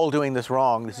are all doing this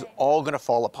wrong. This is all going to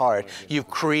fall apart. You've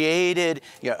created,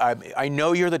 I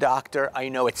know you're the doctor. I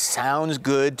know it sounds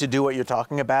good to do what you're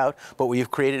talking about, but what you've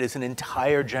created is an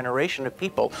entire generation of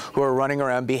people who are running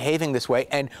around behaving this way,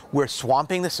 and we're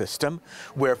swamping the system.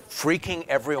 We're freaking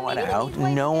everyone out.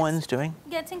 No one's doing.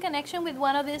 Gets in connection with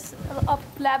one of these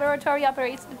laboratory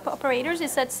operators.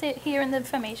 It said here in the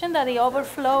information that that the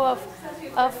overflow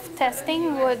of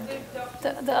testing would,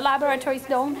 the laboratories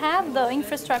don't have the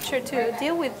infrastructure to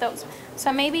deal with those.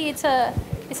 So maybe it's a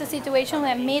situation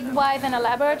where a midwife and a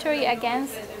laboratory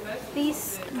against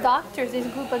these doctors, this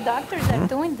group of doctors that are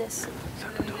doing this.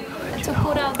 To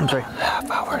put out I'm sorry. the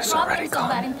problems of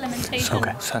that implementation.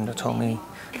 Okay. Sandra told me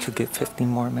to give 15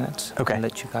 more minutes. Okay. And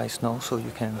let you guys know so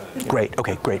you can. Great.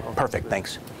 Okay. Great. Perfect.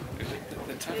 Thanks.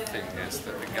 The tough thing is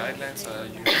that the guidelines are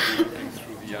usually looking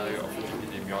through the eye of an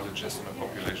epidemiologist on a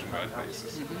population-wide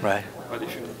basis. Right. But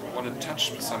if you want to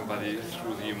touch somebody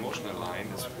through the emotional line,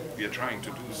 as we are trying to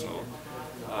do so,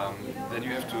 then you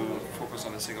have to focus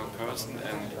on a single person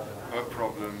and her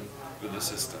problem with the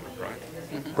system, right?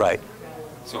 Right.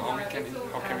 So how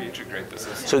can we integrate the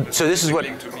system? So this is what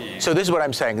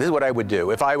I'm saying. This is what I would do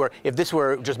if this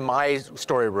were just my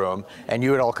story room and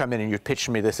you would all come in and you pitched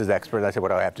me this as expert. I said, what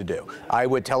do I have to do? I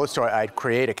would tell a story. I'd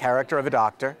create a character of a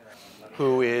doctor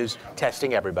who is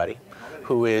testing everybody,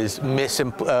 who is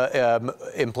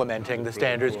implementing the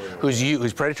standards,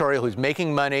 who's predatory, who's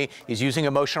making money, he's using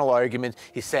emotional arguments,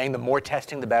 he's saying the more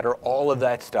testing the better. All of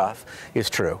that stuff is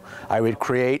true. I would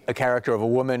create a character of a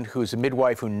woman who's a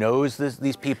midwife, who knows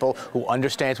these people, who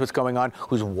understands what's going on,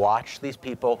 who's watched these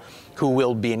people, who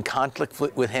will be in conflict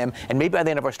with him, and maybe by the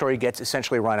end of our story gets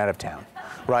essentially run out of town,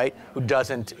 right? Who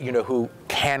doesn't, who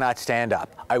cannot stand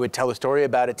up. I would tell a story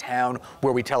about a town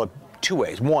where we tell it two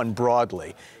ways. One,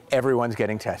 broadly, everyone's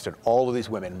getting tested. All of these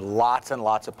women, lots and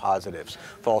lots of positives,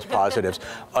 false positives,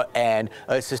 and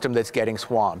a system that's getting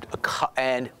swamped.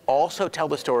 And also tell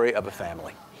the story of a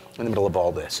family in the middle of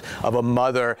all this, of a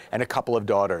mother and a couple of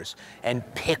daughters, and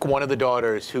pick one of the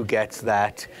daughters who gets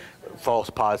that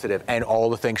false positive and all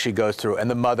the things she goes through,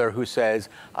 and the mother who says,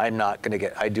 I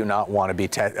do not want to be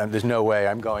tested, there's no way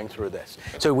I'm going through this.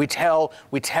 So we tell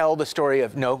the story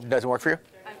of, no, doesn't work for you?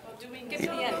 Get to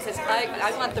the end, because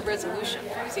I want the resolution.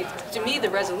 See, to me, the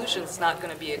resolution is not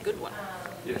going to be a good one.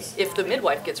 Yes. If the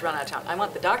midwife gets run out of town, I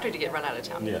want the doctor to get run out of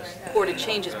town. Yes. Or to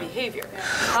change his behavior.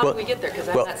 How do we get there? Because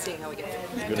I'm not seeing how we get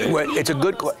there. Well, it's a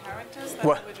good question. Characters that we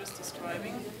were just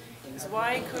describing. Is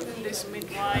why couldn't this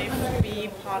midwife be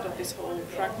part of this whole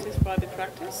private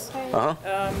practice?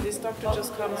 This doctor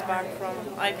just comes back from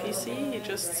IPC. He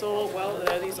just saw, well,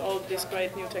 these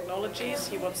great new technologies.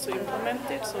 He wants to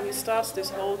implement it, so he starts this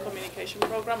whole communication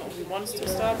program, or he wants to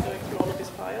start going through all of his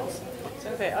files. So,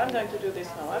 okay, I'm going to do this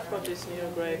now. I've got this new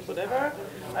great whatever.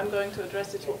 I'm going to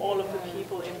address it to all of the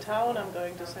people in town. I'm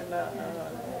going to send a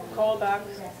callback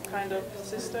kind of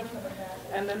system.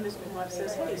 And then this midwife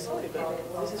says, hey, sorry,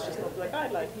 but this is just not the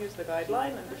guideline. Here's the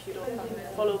guideline, and if you don't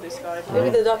follow this guideline, maybe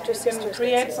the doctor's can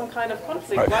create some kind of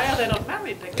conflict. Right. Why are they not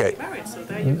married? They can be married, so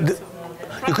there you go.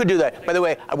 You could do that. By the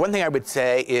way, one thing I would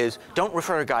say is don't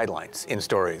refer to guidelines in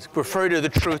stories. Refer to the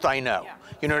truth I know.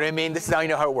 You know what I mean? This is how you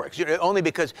know how it works. Only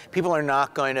because people are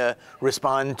not going to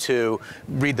respond to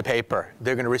read the paper.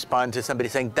 They're going to respond to somebody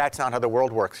saying, that's not how the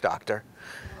world works, doctor.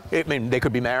 I mean, they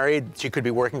could be married. She could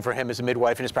be working for him as a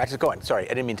midwife in his practice. Go on. Sorry,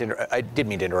 I did mean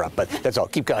to interrupt, but that's all.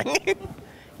 Keep going.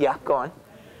 Yeah, go on.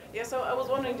 Yeah, so I was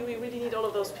wondering, do we really need all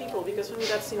of those people? Because for me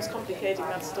that seems complicating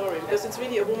that story, because it's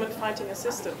really a woman fighting a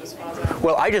system as far as I know.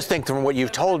 Well, I just think from what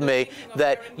you've told me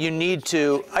that you need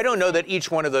to, I don't know that each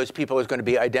one of those people is going to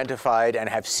be identified and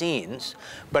have scenes,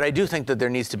 but I do think that there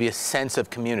needs to be a sense of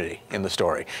community in the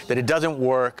story, that it doesn't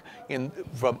work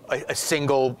from a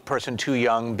single person too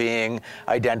young being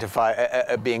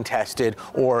identified, being tested,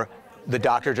 or the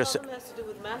doctor just... The problem has to do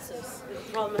with masses.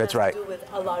 The problem That's has right. to do with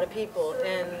a lot of people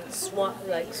and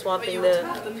swamping but you the...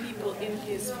 have the people in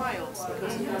his files,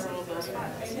 because he has all of those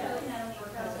files.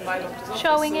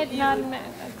 Showing it, not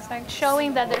it's like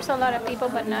showing that there's a lot of people,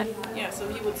 but not. Yeah, so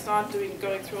he would start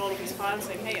going through all of his files,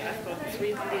 saying, "Hey, I've got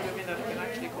 300 women that I can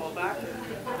actually call back,"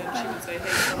 and then she would say,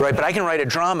 "Hey." Right, but I can write a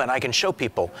drama and I can show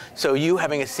people. So you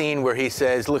having a scene where he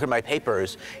says, "Look at my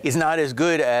papers," is not as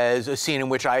good as a scene in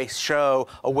which I show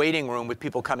a waiting room with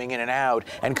people coming in and out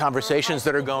and conversations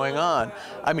that are going on.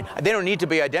 I mean, they don't need to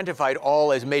be identified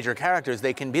all as major characters.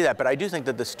 They can be that, but I do think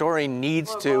that the story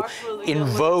needs to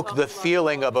invoke the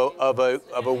feeling of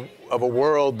a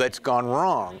world that's gone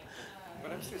wrong.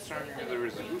 But I'm still starting with the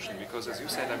resolution, because as you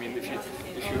said, I mean, if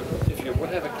you would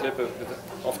have a clip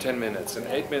of 10 minutes, and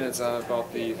 8 minutes are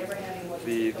about the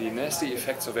nasty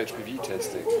effects of HPV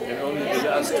testing, and only the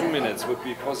last 2 minutes would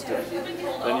be positive,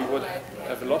 then you would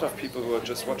have a lot of people who are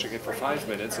just watching it for 5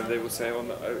 minutes, and they would say, "Oh,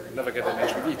 no, I'll never get an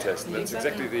HPV test." And that's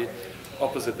exactly the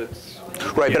opposite.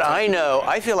 Right, but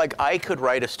I feel like I could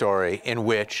write a story in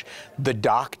which the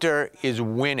doctor is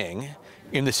winning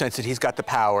in the sense that he's got the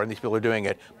power and these people are doing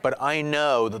it, but I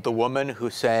know that the woman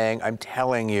who's saying, "I'm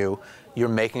telling you you're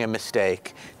making a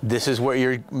mistake. This is what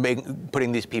you're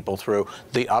putting these people through.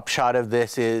 The upshot of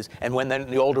this is, and when then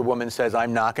the older woman says,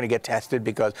 I'm not going to get tested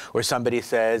because, or somebody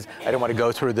says, I don't want to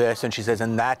go through this, and she says,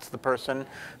 and that's the person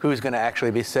who's going to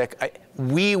actually be sick,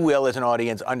 we will, as an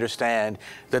audience, understand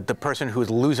that the person who's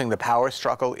losing the power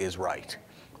struggle is right.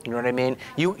 You know what I mean?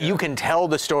 You can tell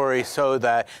the story so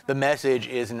that the message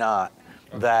is not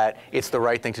that it's the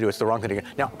right thing to do, it's the wrong thing to do.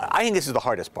 Now, I think this is the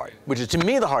hardest part, which is, to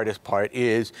me, the hardest part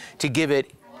is to give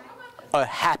it a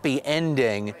happy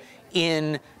ending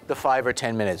in the 5 or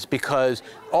 10 minutes, because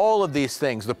all of these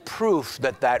things, the proof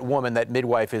that that woman, that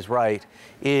midwife, is right,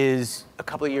 is a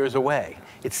couple of years away.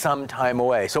 It's some time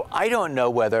away. So I don't know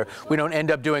whether we don't end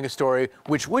up doing a story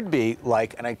which would be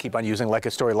like, and I keep on using like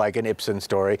a story like an Ibsen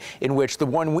story, in which the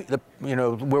one,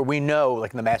 where we know,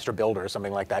 like in The Master Builder or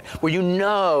something like that, where you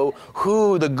know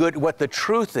what the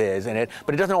truth is in it,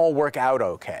 but it doesn't all work out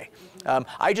okay.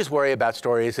 I just worry about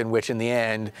stories in which, in the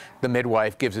end, the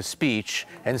midwife gives a speech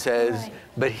and says,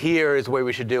 but here is the way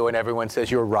we should do, and everyone says,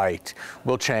 you're right,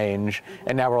 we'll change,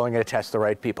 and now we're only going to test the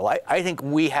right people. I think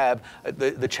we have,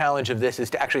 the challenge of this is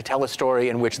to actually tell a story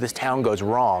in which this town goes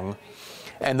wrong,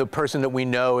 and the person that we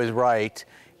know is right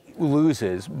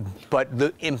loses, but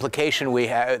the implication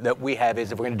that we have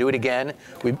is if we're going to do it again,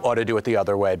 we ought to do it the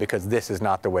other way, because this is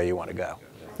not the way you want to go.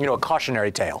 You know, a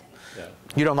cautionary tale. Yeah.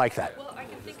 You don't like that?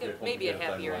 Maybe a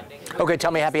happier ending. Okay, tell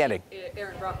me a happy ending.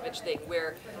 Erin Brockovich thing,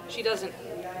 where she doesn't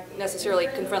necessarily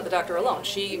confront the doctor alone.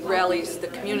 She rallies the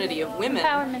community of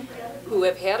women who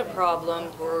have had a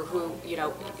problem, or who,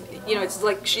 it's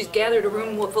like she's gathered a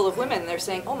room full of women, and they're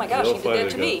saying, oh my gosh, he did that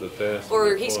to me,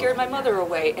 or he scared my mother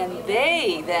away, and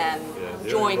they then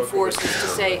join forces to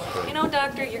say,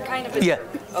 doctor, you're kind of a jerk.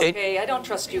 Okay, I don't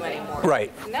trust you anymore.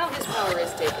 Right. Now his power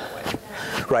is taken away.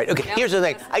 Right. Okay. Here's the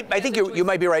thing. I think you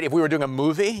might be right. If we were doing a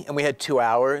movie and we had 2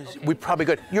 hours, we'd probably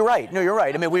go. You're right. No, you're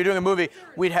right. I mean, if we were doing a movie,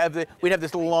 we'd have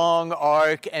this long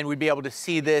arc, and we'd be able to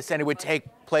see this, and it would take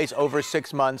place over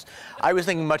 6 months. I was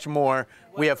thinking much more.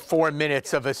 We have 4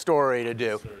 minutes of a story to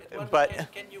do, but.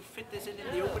 Can you fit this in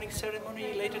the opening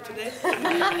ceremony later today?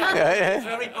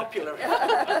 Very popular.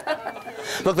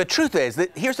 Look, the truth is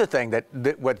that here's the thing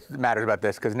that what matters about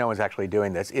this, because no one's actually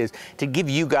doing this, is to give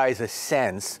you guys a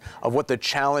sense of what the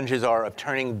challenges are of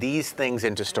turning these things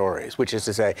into stories, which is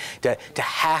to say, to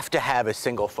have a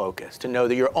single focus, to know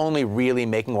that you're only really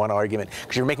making one argument,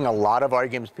 because you're making a lot of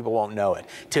arguments, people won't know it,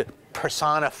 to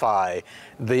personify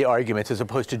the arguments as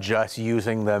opposed to just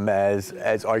using them as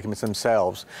arguments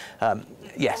themselves.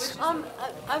 Yes.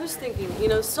 I was thinking,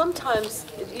 sometimes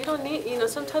you don't need,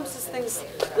 sometimes these things,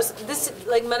 this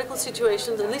like medical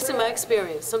situations, at least in my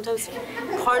experience, sometimes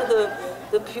part of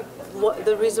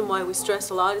the reason why we stress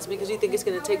a lot is because you think it's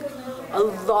going to take a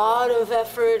lot of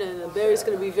effort, and it's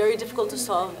going to be very difficult to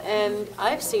solve. And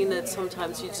I've seen that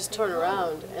sometimes you just turn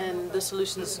around and the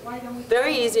solution's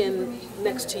very easy and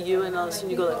next to you, and all of a sudden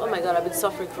you go like, oh my God, I've been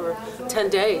suffering for 10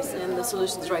 days, and the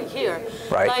solution's right here.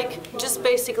 Right. Like, just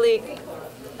basically,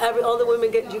 all the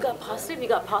women get, you got positive?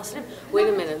 Wait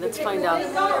a minute, let's find out.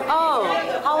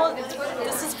 Oh,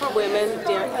 this is for women,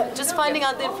 dear. Just finding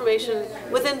out the information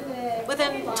within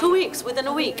 2 weeks, within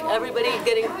a week. Everybody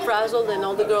getting frazzled, and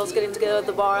all the girls getting together at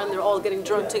the bar, and they're all getting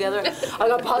drunk together. I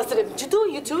got positive.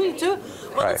 You too?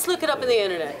 Well, let's look it up in the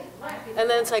internet. And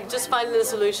then it's like just finding the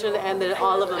solution, and then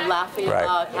all of them laughing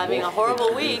about having a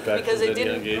horrible week because they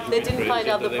didn't find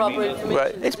out the proper information.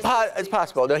 Right. It's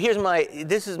possible. Now,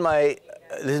 this is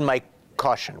my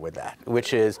caution with that,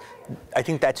 which is, I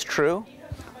think that's true,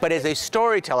 but as a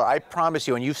storyteller, I promise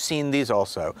you, and you've seen these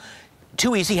also,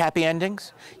 2 easy happy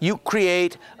endings. You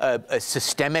create a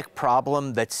systemic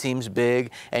problem that seems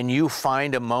big, and you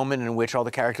find a moment in which all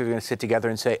the characters are going to sit together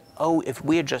and say, oh, if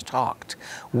we had just talked,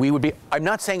 we would be. I'm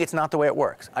not saying it's not the way it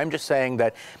works. I'm just saying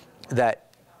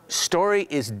that story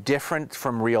is different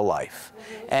from real life,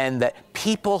 and that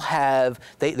people have,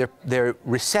 their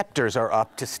receptors are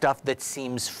up to stuff that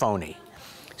seems phony.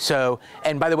 So,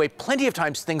 and by the way, plenty of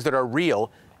times things that are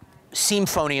real seem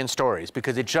phony in stories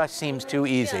because it just seems too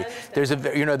easy. There's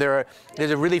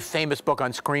a really famous book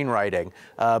on screenwriting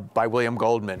by William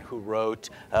Goldman, who wrote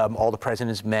All the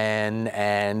President's Men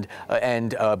and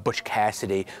Butch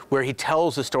Cassidy, where he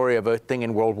tells the story of a thing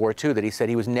in World War II that he said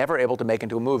he was never able to make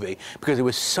into a movie because it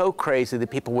was so crazy that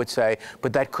people would say,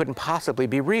 but that couldn't possibly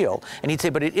be real. And he'd say,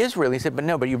 but it is real. He said, but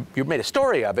no, but you've made a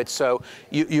story of it, so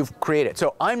you've created.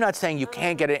 So I'm not saying you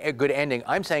can't get a good ending.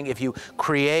 I'm saying if you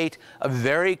create a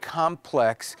very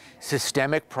complex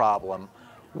systemic problem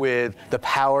with the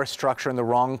power structure in the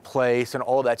wrong place and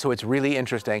all that, so it's really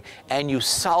interesting, and you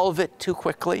solve it too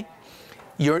quickly,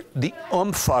 the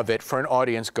oomph of it for an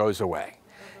audience goes away.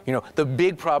 You know, the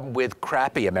big problem with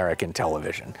crappy American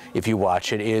television, if you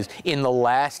watch it, is in the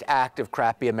last act of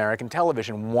crappy American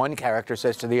television, one character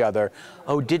says to the other,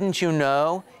 "Oh, didn't you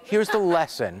know? Here's the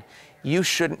lesson. You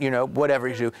shouldn't, you know, whatever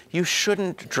you do, you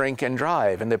shouldn't drink and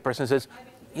drive." And the person says,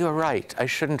 "You're right. I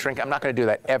shouldn't drink. I'm not going to do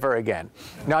that ever again."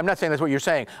 Now, I'm not saying that's what you're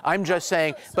saying. I'm just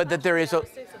saying, but that there is a,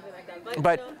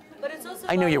 but it's also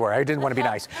I knew you were. I didn't want to be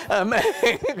nice.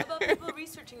 About people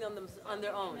researching on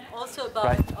their own. Also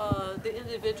about the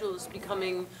individuals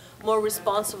becoming more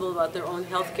responsible about their own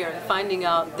healthcare and finding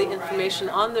out the information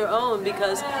on their own,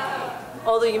 because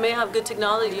although you may have good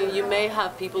technology, you may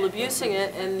have people abusing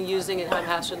it and using it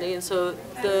haphazardly, and so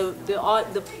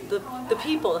the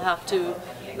people have to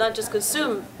not just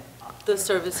consume the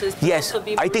services, but yes, also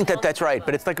be I think that's right.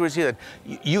 But it's like we said,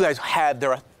 you guys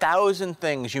there are 1,000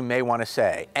 things you may want to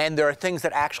say, and there are things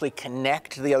that actually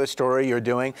connect to the other story you're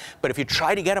doing. But if you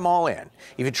try to get them all in,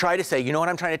 if you try to say, you know what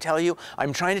I'm trying to tell you?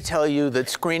 I'm trying to tell you that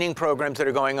screening programs that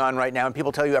are going on right now, and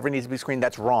people tell you everyone needs to be screened,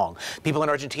 that's wrong. People in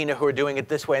Argentina who are doing it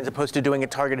this way as opposed to doing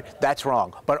it targeted, that's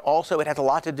wrong. But also it has a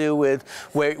lot to do with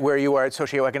where you are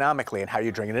socioeconomically and how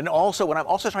you're drinking it. And also what I'm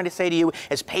also trying to say to you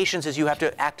as patients is you have to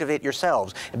activate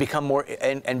yourselves and become more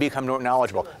become more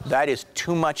knowledgeable. That is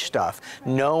too much stuff.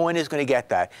 No one is going to get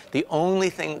that. The only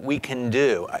thing we can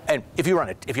do, and if you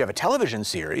have a television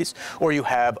series or you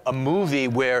have a movie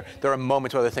where there are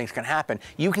moments where other things can happen,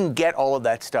 you can get all of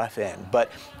that stuff in.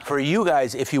 But for you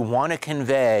guys, if you want to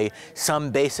convey some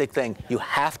basic thing, you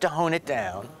have to hone it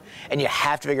down and you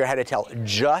have to figure out how to tell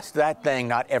just that thing,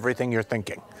 not everything you're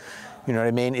thinking. You know what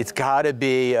I mean? It's got to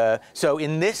be, so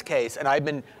in this case, and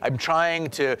I'm trying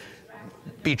to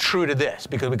be true to this,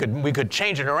 because we could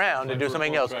change it around and do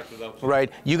something else.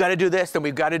 Right? You got to do this, then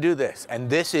we've got to do this. And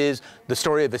this is the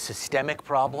story of a systemic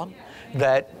problem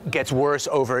that gets worse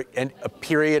over a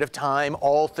period of time,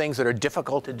 all things that are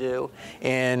difficult to do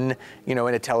in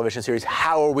a television series.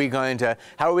 How are we going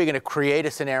to create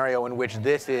a scenario in which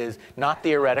this is not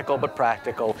theoretical but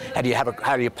practical? How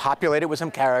do you populate it with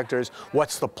some characters?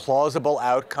 What's the plausible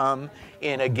outcome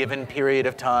in a given period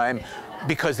of time?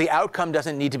 Because the outcome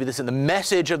doesn't need to be the same. The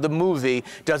message of the movie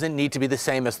doesn't need to be the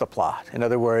same as the plot. In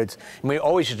other words, we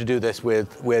always used to do this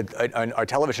with our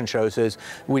television shows, is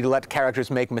we let characters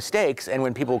make mistakes, and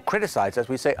when people criticize us,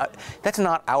 we say, that's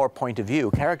not our point of view.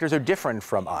 Characters are different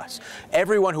from us.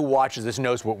 Everyone who watches this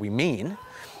knows what we mean.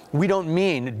 We don't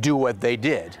mean do what they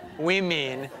did. We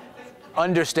mean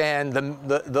understand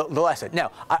the lesson.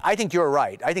 Now, I think you're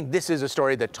right. I think this is a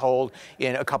story that told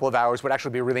in a couple of hours would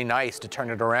actually be really nice to turn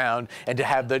it around and to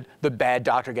have the bad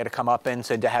doctor get a comeuppance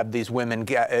and to have these women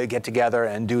get together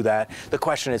and do that. The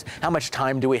question is, how much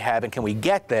time do we have and can we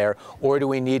get there, or do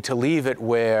we need to leave it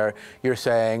where you're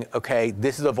saying, okay,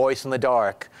 this is a voice in the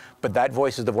dark, but that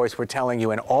voice is the voice we're telling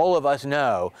you, and all of us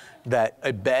know that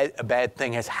a bad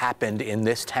thing has happened in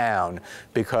this town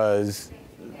because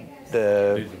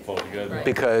because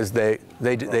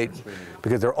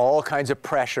there are all kinds of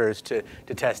pressures to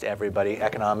test everybody,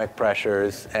 economic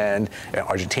pressures, and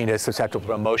Argentina is susceptible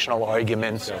to emotional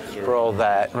arguments for all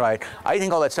that, right? I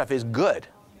think all that stuff is good.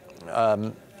 I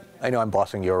know I'm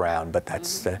bossing you around, but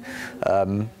that's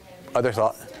other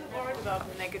thoughts. Worried about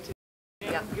negative.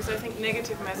 Yeah, because I think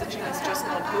negative messaging is just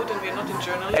not good, and we're not in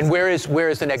journalism. And where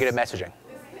is the negative messaging?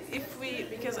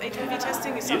 Because HIV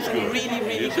testing is something really,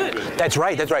 really good. That's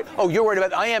right, that's right. Oh, you're worried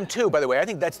about, I am too, by the way. I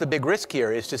think that's the big risk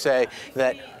here, is to say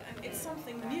that. It's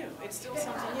something new. It's still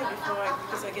something new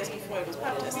because I guess before it was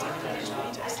pap testing and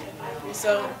not HPV testing.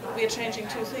 So we're changing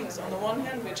two things. On the one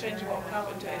hand, we're changing what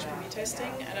happened to HPV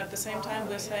testing, and at the same time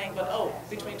we're saying, but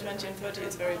between 20 and 30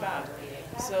 it's very bad.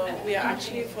 So we are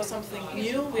actually, for something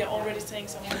new, we are already saying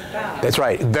something bad. That's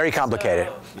right, very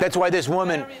complicated. That's why this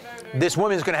woman is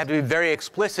going to have to be very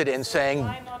explicit in saying.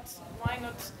 Why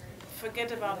not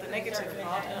forget about the negative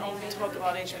part and only talk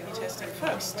about HPV testing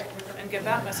first and get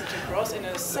that message across in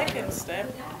a second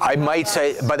step? I might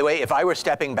say, by the way, if I were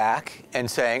stepping back and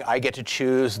saying I get to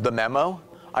choose the memo,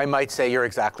 I might say you're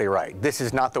exactly right. This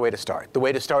is not the way to start. The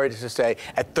way to start is to say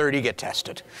at 30 get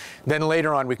tested. Then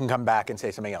later on we can come back and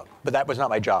say something else. But that was not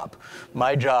my job.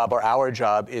 My job, or our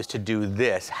job, is to do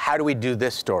this. How do we do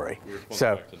this story?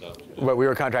 We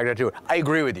were contracted to do it. I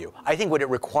agree with you. I think what it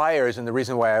requires, and the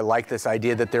reason why I like this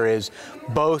idea that there is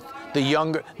both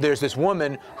there's this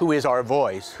woman who is our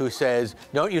voice, who says,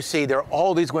 don't you see, there are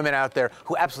all these women out there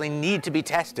who absolutely need to be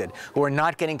tested, who are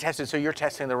not getting tested, so you're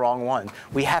testing the wrong one.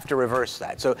 We have to reverse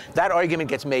that. So that argument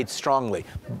gets made strongly.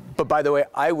 But by the way,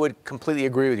 I would completely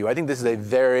agree with you. I think this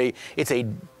is it's a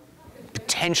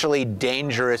potentially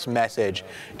dangerous message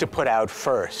to put out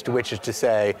first, which is to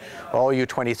say, all you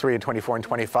 23 and 24 and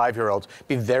 25-year-olds,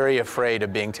 be very afraid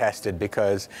of being tested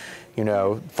because, you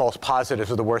know, false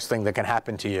positives are the worst thing that can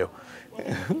happen to you.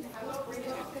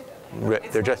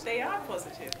 They're just, they are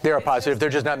positive. They are positive. They're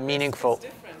just not meaningful.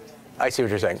 I see what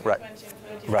you're saying. Right.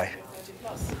 Right.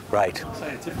 Right.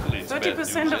 Scientifically, it's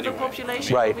 30% of the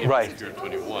population. Right. Right. You're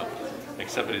 21,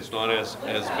 except that it's not as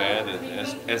bad,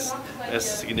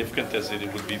 as significant as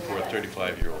it would be for a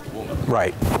 35-year-old woman.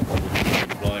 Right.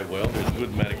 Apply well. There's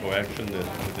good medical action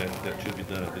that should be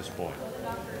done at this point.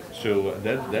 So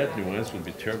that nuance would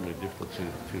be terribly difficult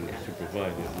to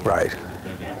provide. Right.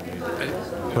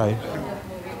 Right.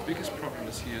 The biggest problem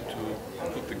is here to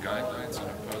put the guidelines on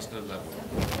a personal level,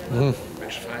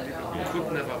 which finally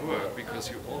could never work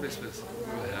because you always will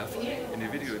have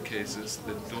individual cases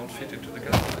that don't fit into the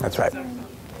guidelines. That's right.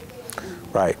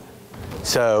 Right.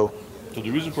 So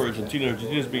the reason for Argentina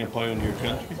is being a pioneer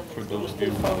country. For those of you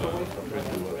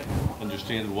who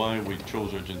understand why we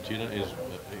chose Argentina, is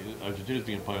Argentina is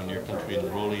being a pioneer country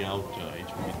in rolling out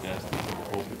HPV testing for the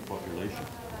whole population.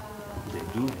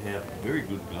 They do have very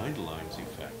good guidelines, in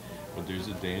fact, but there's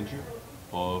a danger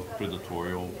of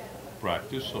predatorial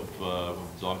practice of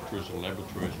doctors and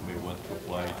laboratories who may want to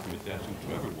apply HPV testing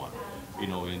to everyone, you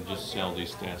know, and just sell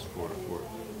these tests for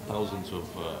thousands of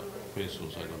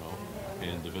pesos, I don't know,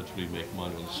 and eventually make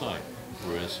money on the side.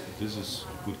 Whereas this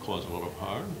could cause a lot of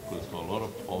harm, could cause a lot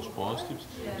of false positives.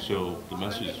 So the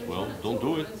message is, well, don't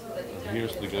do it.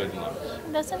 Here's the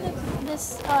guidelines. Doesn't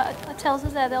this tells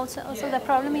us that also the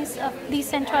problem is a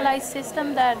decentralized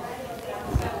system, that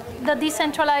the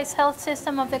decentralized health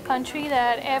system of the country,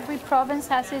 that every province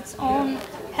has its own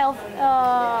health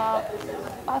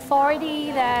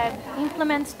authority that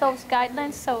implements those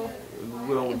guidelines. So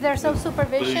if there's no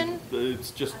supervision,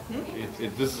 it's just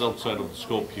this is outside of the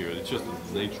scope here. It's just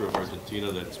the nature of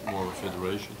Argentina that it's more of a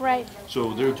federation. Right.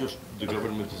 So they're just, the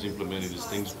government is implementing these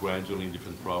things gradually in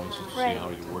different provinces to see how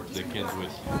it works. They can't do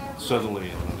it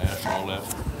suddenly on a national level.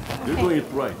 They're doing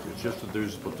it right. It's just that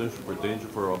there's potential for danger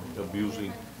for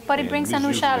abusing. But it brings a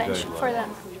new challenge for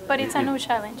them. But it's a new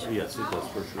challenge. Yes, it does,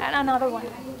 for sure. And another one.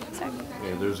 Exactly.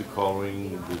 And there's a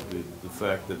coloring, the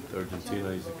fact that Argentina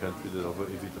is a country that,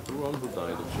 if it's everyone who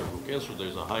died of cervical cancer,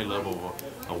 there's a high level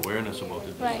of awareness about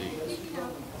the disease.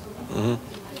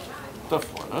 Mm-hmm. Tough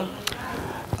one,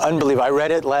 huh? Unbelievable. I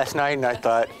read it last night and I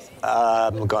thought,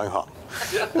 I'm going home.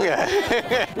 Yeah.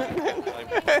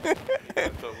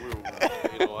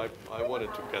 I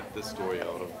wanted to cut this story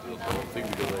out of the whole thing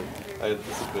because I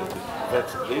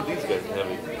anticipated these guys are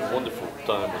having a wonderful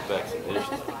time with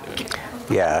vaccinations.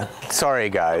 Yeah. Sorry,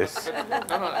 guys.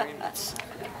 No, I mean,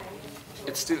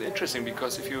 it's still interesting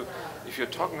because if you're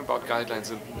talking about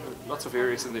guidelines, and lots of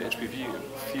areas in the HPV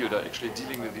field are actually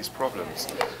dealing with these problems,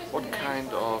 what kind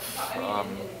of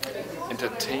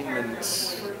entertainment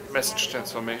message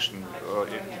transformation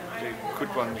could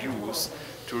one use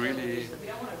to really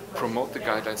promote the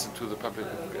guidelines into the public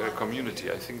community?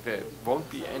 I think there won't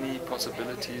be any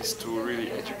possibilities to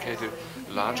really educate a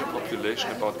larger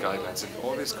population about guidelines. It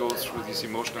always goes through these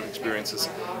emotional experiences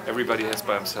everybody has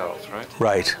by themselves, right?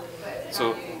 Right.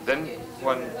 So then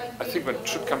I think one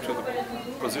should come to the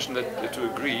position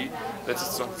to agree that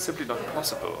it's simply not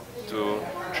possible to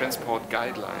transport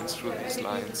guidelines through these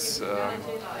lines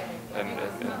and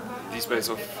these ways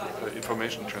of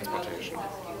information transportation.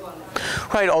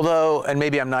 Right, although, and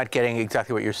maybe I'm not getting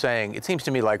exactly what you're saying, it seems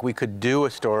to me like we could do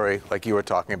a story like you were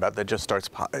talking about that just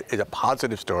is a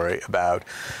positive story about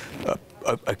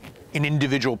an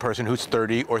individual person who's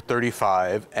 30 or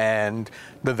 35 and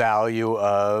the value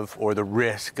of, or the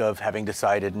risk of having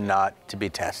decided not to be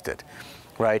tested.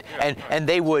 Right, and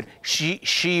they would,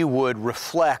 she would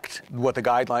reflect what the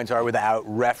guidelines are without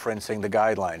referencing the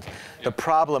guidelines. The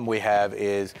problem we have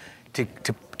is to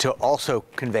also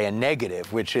convey a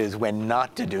negative, which is when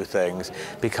not to do things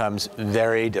becomes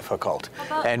very difficult.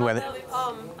 How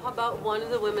about one of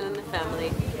the women in the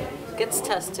family gets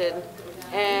tested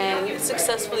and you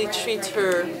successfully treat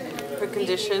her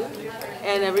condition,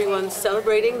 and everyone's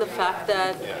celebrating the fact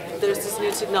that there's this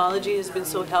new technology has been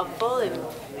so helpful in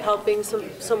helping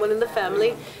someone in the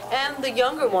family, and the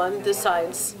younger one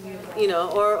decides, you know,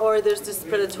 or there's this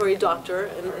predatory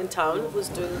doctor in town who's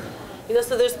doing, you know,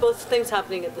 so there's both things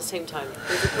happening at the same time.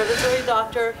 There's a predatory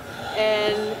doctor,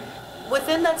 and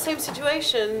within that same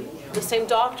situation, the same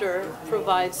doctor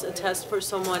provides a test for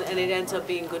someone and it ends up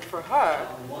being good for her,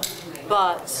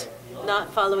 but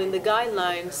not following the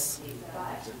guidelines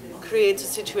creates a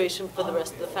situation for the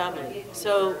rest of the family.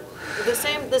 So the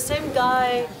same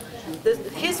guy,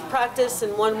 his practice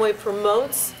in one way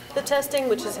promotes the testing,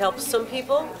 which has helped some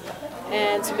people,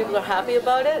 and some people are happy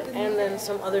about it, and then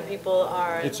some other people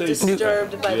are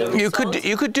disturbed by the results.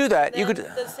 You could do that. You could.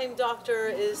 The same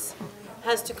doctor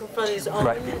has to confront his own.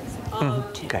 Right.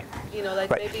 Okay. You know,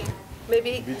 like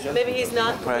maybe he's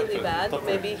not completely bad.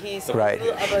 Maybe he's right.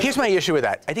 Here's my issue with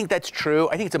that. I think that's true.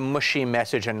 I think it's a mushy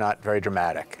message and not very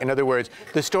dramatic. In other words,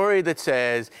 the story that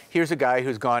says, here's a guy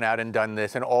who's gone out and done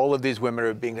this, and all of these women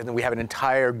are being, and we have an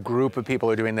entire group of people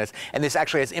who are doing this, and this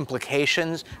actually has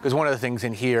implications, because one of the things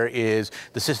in here is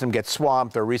the system gets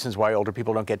swamped. There are reasons why older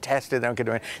people don't get tested. They don't get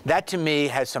doing. That to me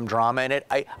has some drama in it.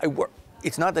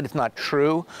 It's not that it's not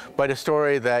true, but a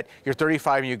story that you're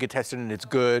 35 and you get tested and it's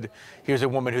good. Here's a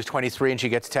woman who's 23 and she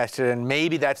gets tested, and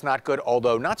maybe that's not good,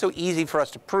 although not so easy for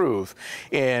us to prove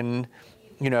in,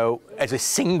 you know, as a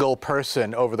single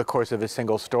person over the course of a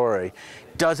single story.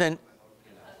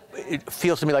 It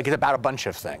feels to me like it's about a bunch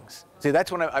of things. See,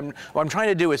 that's what I'm trying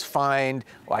to do is find,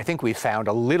 well, I think we found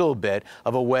a little bit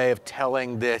of a way of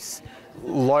telling this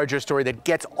larger story that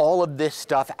gets all of this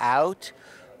stuff out,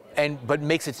 but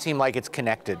makes it seem like it's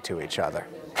connected to each other.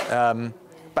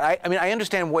 But I mean, I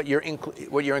understand what your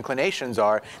inclinations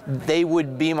are. They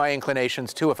would be my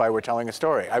inclinations too if I were telling a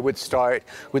story. I would start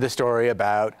with a story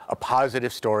about a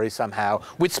positive story somehow,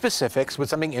 with specifics, with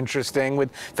something interesting,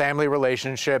 with family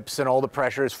relationships and all the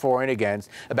pressures for and against,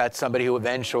 about somebody who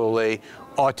eventually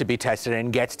ought to be tested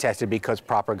and gets tested because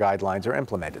proper guidelines are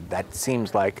implemented. That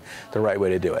seems like the right way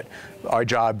to do it. Our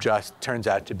job just turns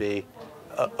out to be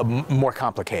more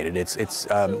complicated. It's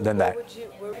than that.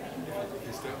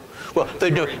 Well,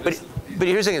 but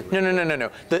here's the thing. No.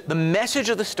 The message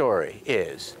of the story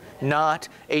is not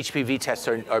HPV tests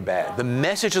are bad. The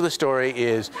message of the story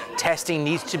is testing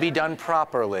needs to be done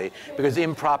properly, because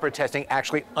improper testing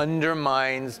actually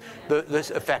undermines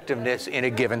this effectiveness in a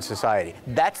given society.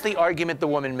 That's the argument the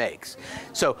woman makes.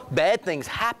 So bad things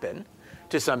happen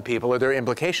to some people, or there are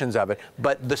implications of it,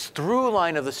 but the through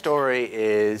line of the story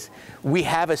is we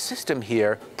have a system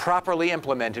here, properly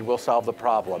implemented will solve the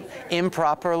problem.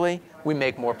 Improperly, we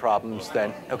make more problems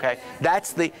than, okay?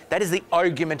 That is the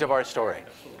argument of our story.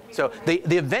 So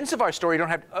the events of our story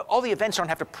all the events don't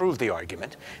have to prove the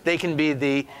argument. They can be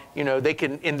they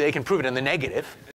can prove it in the negative.